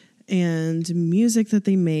this and music that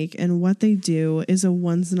they make and what they do is a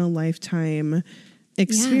once in a lifetime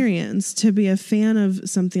experience. To be a fan of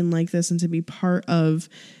something like this and to be part of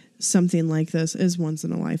something like this is once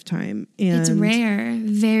in a lifetime. And it's rare,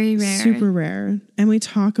 very rare. Super rare. And we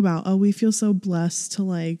talk about, we feel so blessed to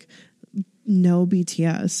like know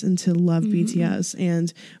BTS and to love BTS.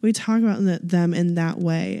 And we talk about them in that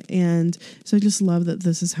way. And so I just love that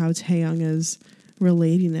this is how Taeyong is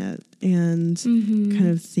relating it and kind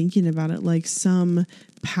of thinking about it like some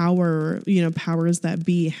powers that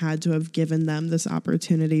be had to have given them this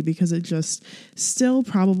opportunity, because it just still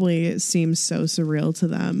probably seems so surreal to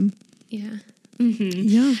them. Yeah.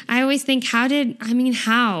 Yeah. I always think, how did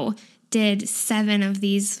 7 of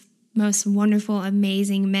these most wonderful,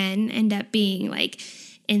 amazing men end up being like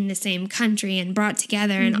in the same country and brought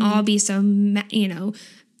together and all be so,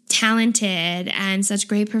 talented and such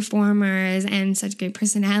great performers and such great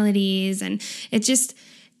personalities? And it's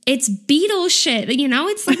Beatles shit,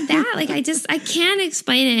 it's like that. Like, I can't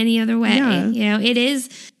explain it any other way. Yeah. It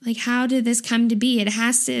is like, how did this come to be? It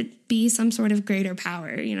has to be some sort of greater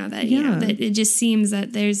power, that it just seems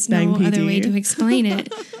that there's no other way to explain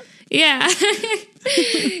it. Yeah.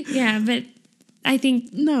 Yeah. But I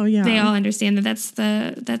think they all understand that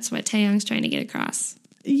that's what Taeyong's trying to get across.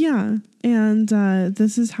 Yeah. And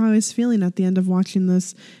this is how I was feeling at the end of watching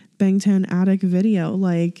this Bangtan Attic video.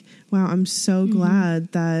 Like, wow, I'm so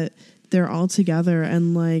glad that they're all together.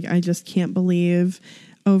 And like, I just can't believe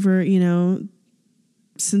over,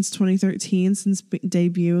 since 2013, since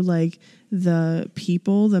debut, like the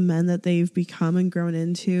men that they've become and grown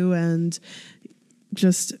into, and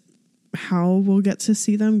just how we'll get to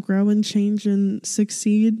see them grow and change and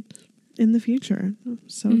succeed in the future. I'm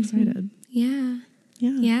so excited. Yeah.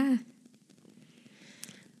 Yeah. Yeah.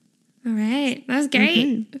 All right. That was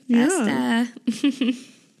great. Okay. Yeah.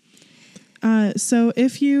 So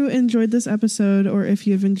if you enjoyed this episode, or if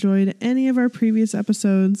you've enjoyed any of our previous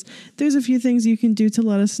episodes, there's a few things you can do to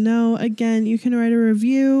let us know. Again, you can write a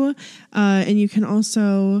review, and you can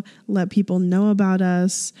also let people know about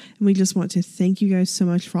us. And we just want to thank you guys so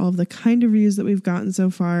much for all of the kind reviews that we've gotten so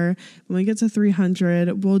far. When we get to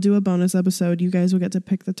 300, we'll do a bonus episode. You guys will get to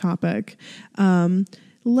pick the topic.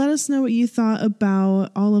 Let us know what you thought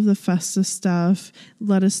about all of the Festa stuff.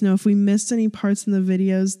 Let us know if we missed any parts in the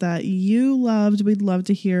videos that you loved. We'd love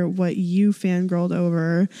to hear what you fangirled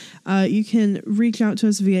over. You can reach out to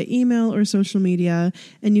us via email or social media,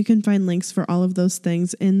 and you can find links for all of those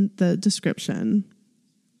things in the description.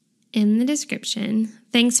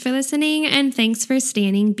 Thanks for listening, and thanks for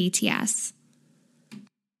standing BTS.